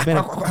gas. There's been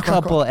a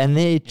couple and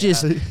they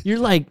just, you're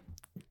like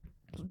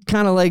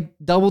kind of like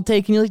double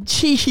taking. You're like,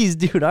 geez,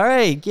 dude, all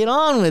right, get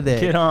on with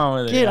it. Get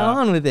on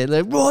with it.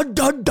 Like,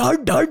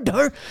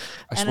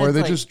 I swear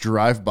they just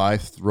drive by,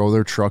 throw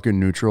their truck in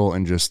neutral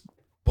and just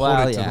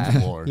put it to the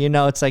floor.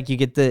 It's like you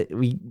get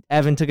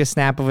Evan took a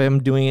snap of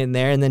him doing it in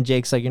there, and then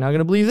Jake's like, you're not going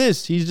to believe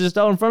this. He's just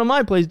out in front of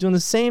my place doing the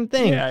same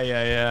thing.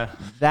 Yeah.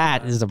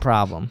 That is the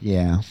problem.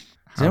 Yeah.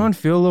 Does anyone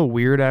feel a little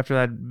weird after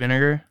that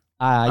vinegar?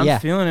 I'm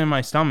feeling it in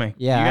my stomach.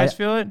 Yeah. You guys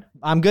feel it?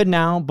 I'm good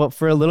now, but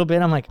for a little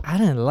bit, I'm like, I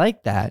didn't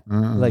like that.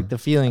 Like the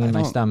feeling in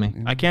my stomach.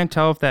 I can't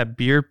tell if that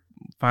beer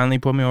finally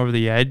put me over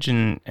the edge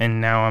and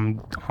now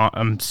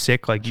I'm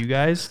sick like you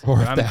guys. Or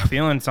I'm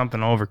feeling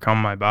something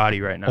overcome my body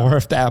right now. Or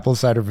if the apple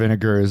cider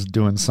vinegar is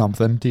doing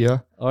something to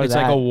you. It's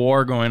like a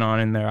war going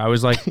on in there. I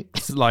was like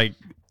like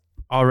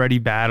already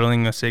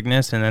battling a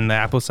sickness, and then the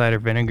apple cider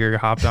vinegar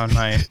hopped on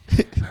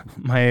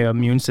my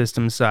immune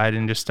system side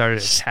and just started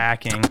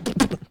attacking.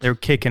 They were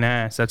kicking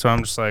ass. That's why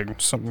I'm just like,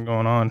 something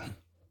going on.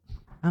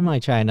 I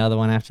might try another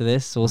one after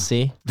this, so we'll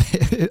see.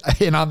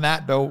 And on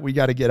that note, we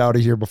got to get out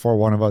of here before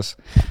one of us.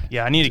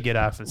 Yeah, I need to get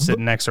off and sit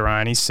next to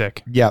Ryan. He's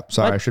sick. Yep,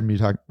 sorry, I shouldn't be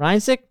talking.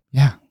 Ryan's sick?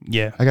 Yeah.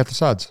 Yeah. I got the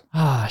suds.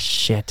 Ah,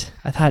 shit.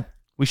 I thought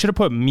we should have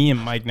put me and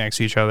Mike next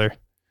to each other.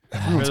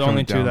 We're the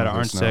only two that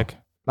aren't sick.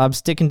 I'm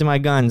sticking to my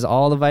guns.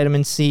 All the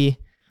vitamin C.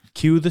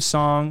 Cue the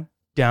song,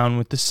 Down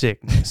with the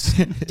Sickness.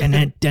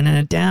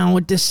 Down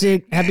with the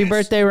sick. Happy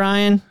birthday,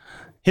 Ryan.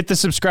 Hit the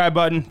subscribe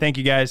button. Thank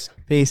you, guys.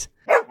 Peace.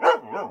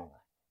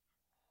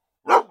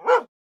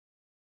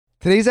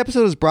 Today's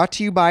episode is brought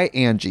to you by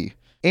Angie.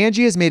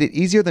 Angie has made it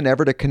easier than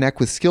ever to connect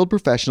with skilled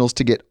professionals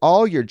to get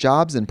all your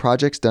jobs and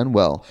projects done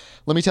well.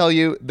 Let me tell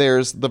you,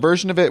 there's the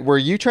version of it where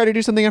you try to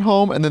do something at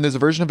home, and then there's a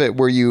version of it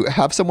where you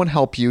have someone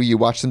help you, you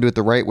watch them do it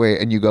the right way,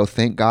 and you go,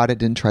 thank God I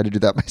didn't try to do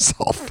that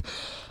myself.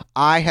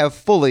 I have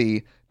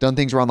fully done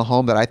things around the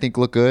home that I think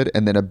look good,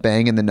 and then a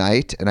bang in the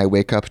night, and I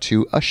wake up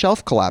to a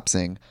shelf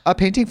collapsing, a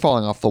painting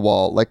falling off the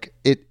wall.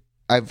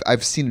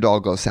 I've seen it all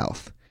go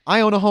south.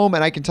 I own a home,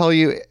 and I can tell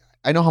you,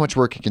 I know how much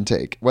work it can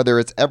take. Whether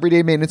it's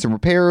everyday maintenance and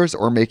repairs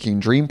or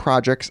making dream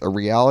projects a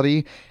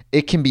reality,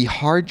 it can be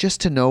hard just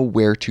to know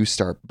where to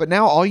start. But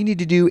now all you need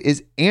to do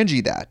is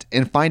Angie that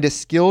and find a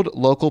skilled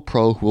local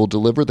pro who will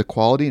deliver the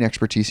quality and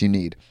expertise you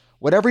need.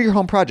 Whatever your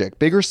home project,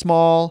 big or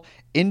small,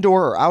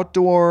 indoor or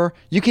outdoor,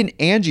 you can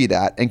Angie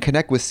that and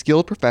connect with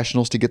skilled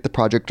professionals to get the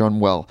project done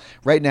well.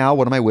 Right now,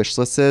 one of my wish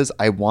lists is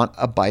I want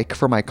a bike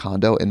for my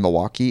condo in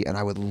Milwaukee, and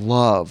I would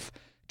love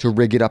to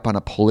rig it up on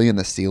a pulley in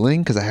the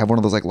ceiling because I have one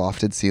of those like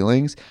lofted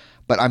ceilings,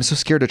 but I'm so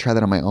scared to try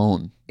that on my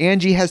own.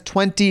 Angie has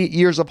 20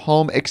 years of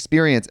home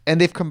experience, and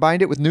they've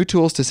combined it with new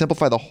tools to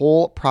simplify the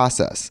whole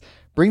process.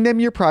 Bring them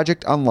your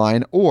project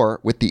online or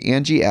with the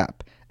Angie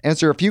app.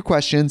 Answer a few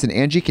questions and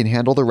Angie can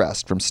handle the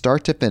rest from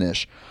start to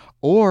finish,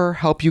 or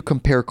help you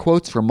compare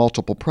quotes from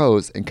multiple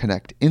pros and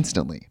connect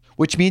instantly,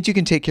 which means you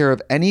can take care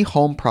of any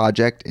home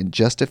project in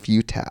just a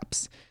few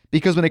taps.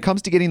 Because when it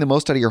comes to getting the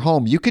most out of your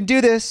home, you can do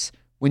this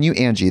when you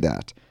Angie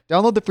that.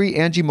 Download the free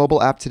Angie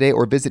mobile app today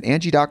or visit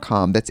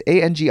Angie.com. That's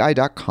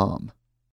ANGI.com.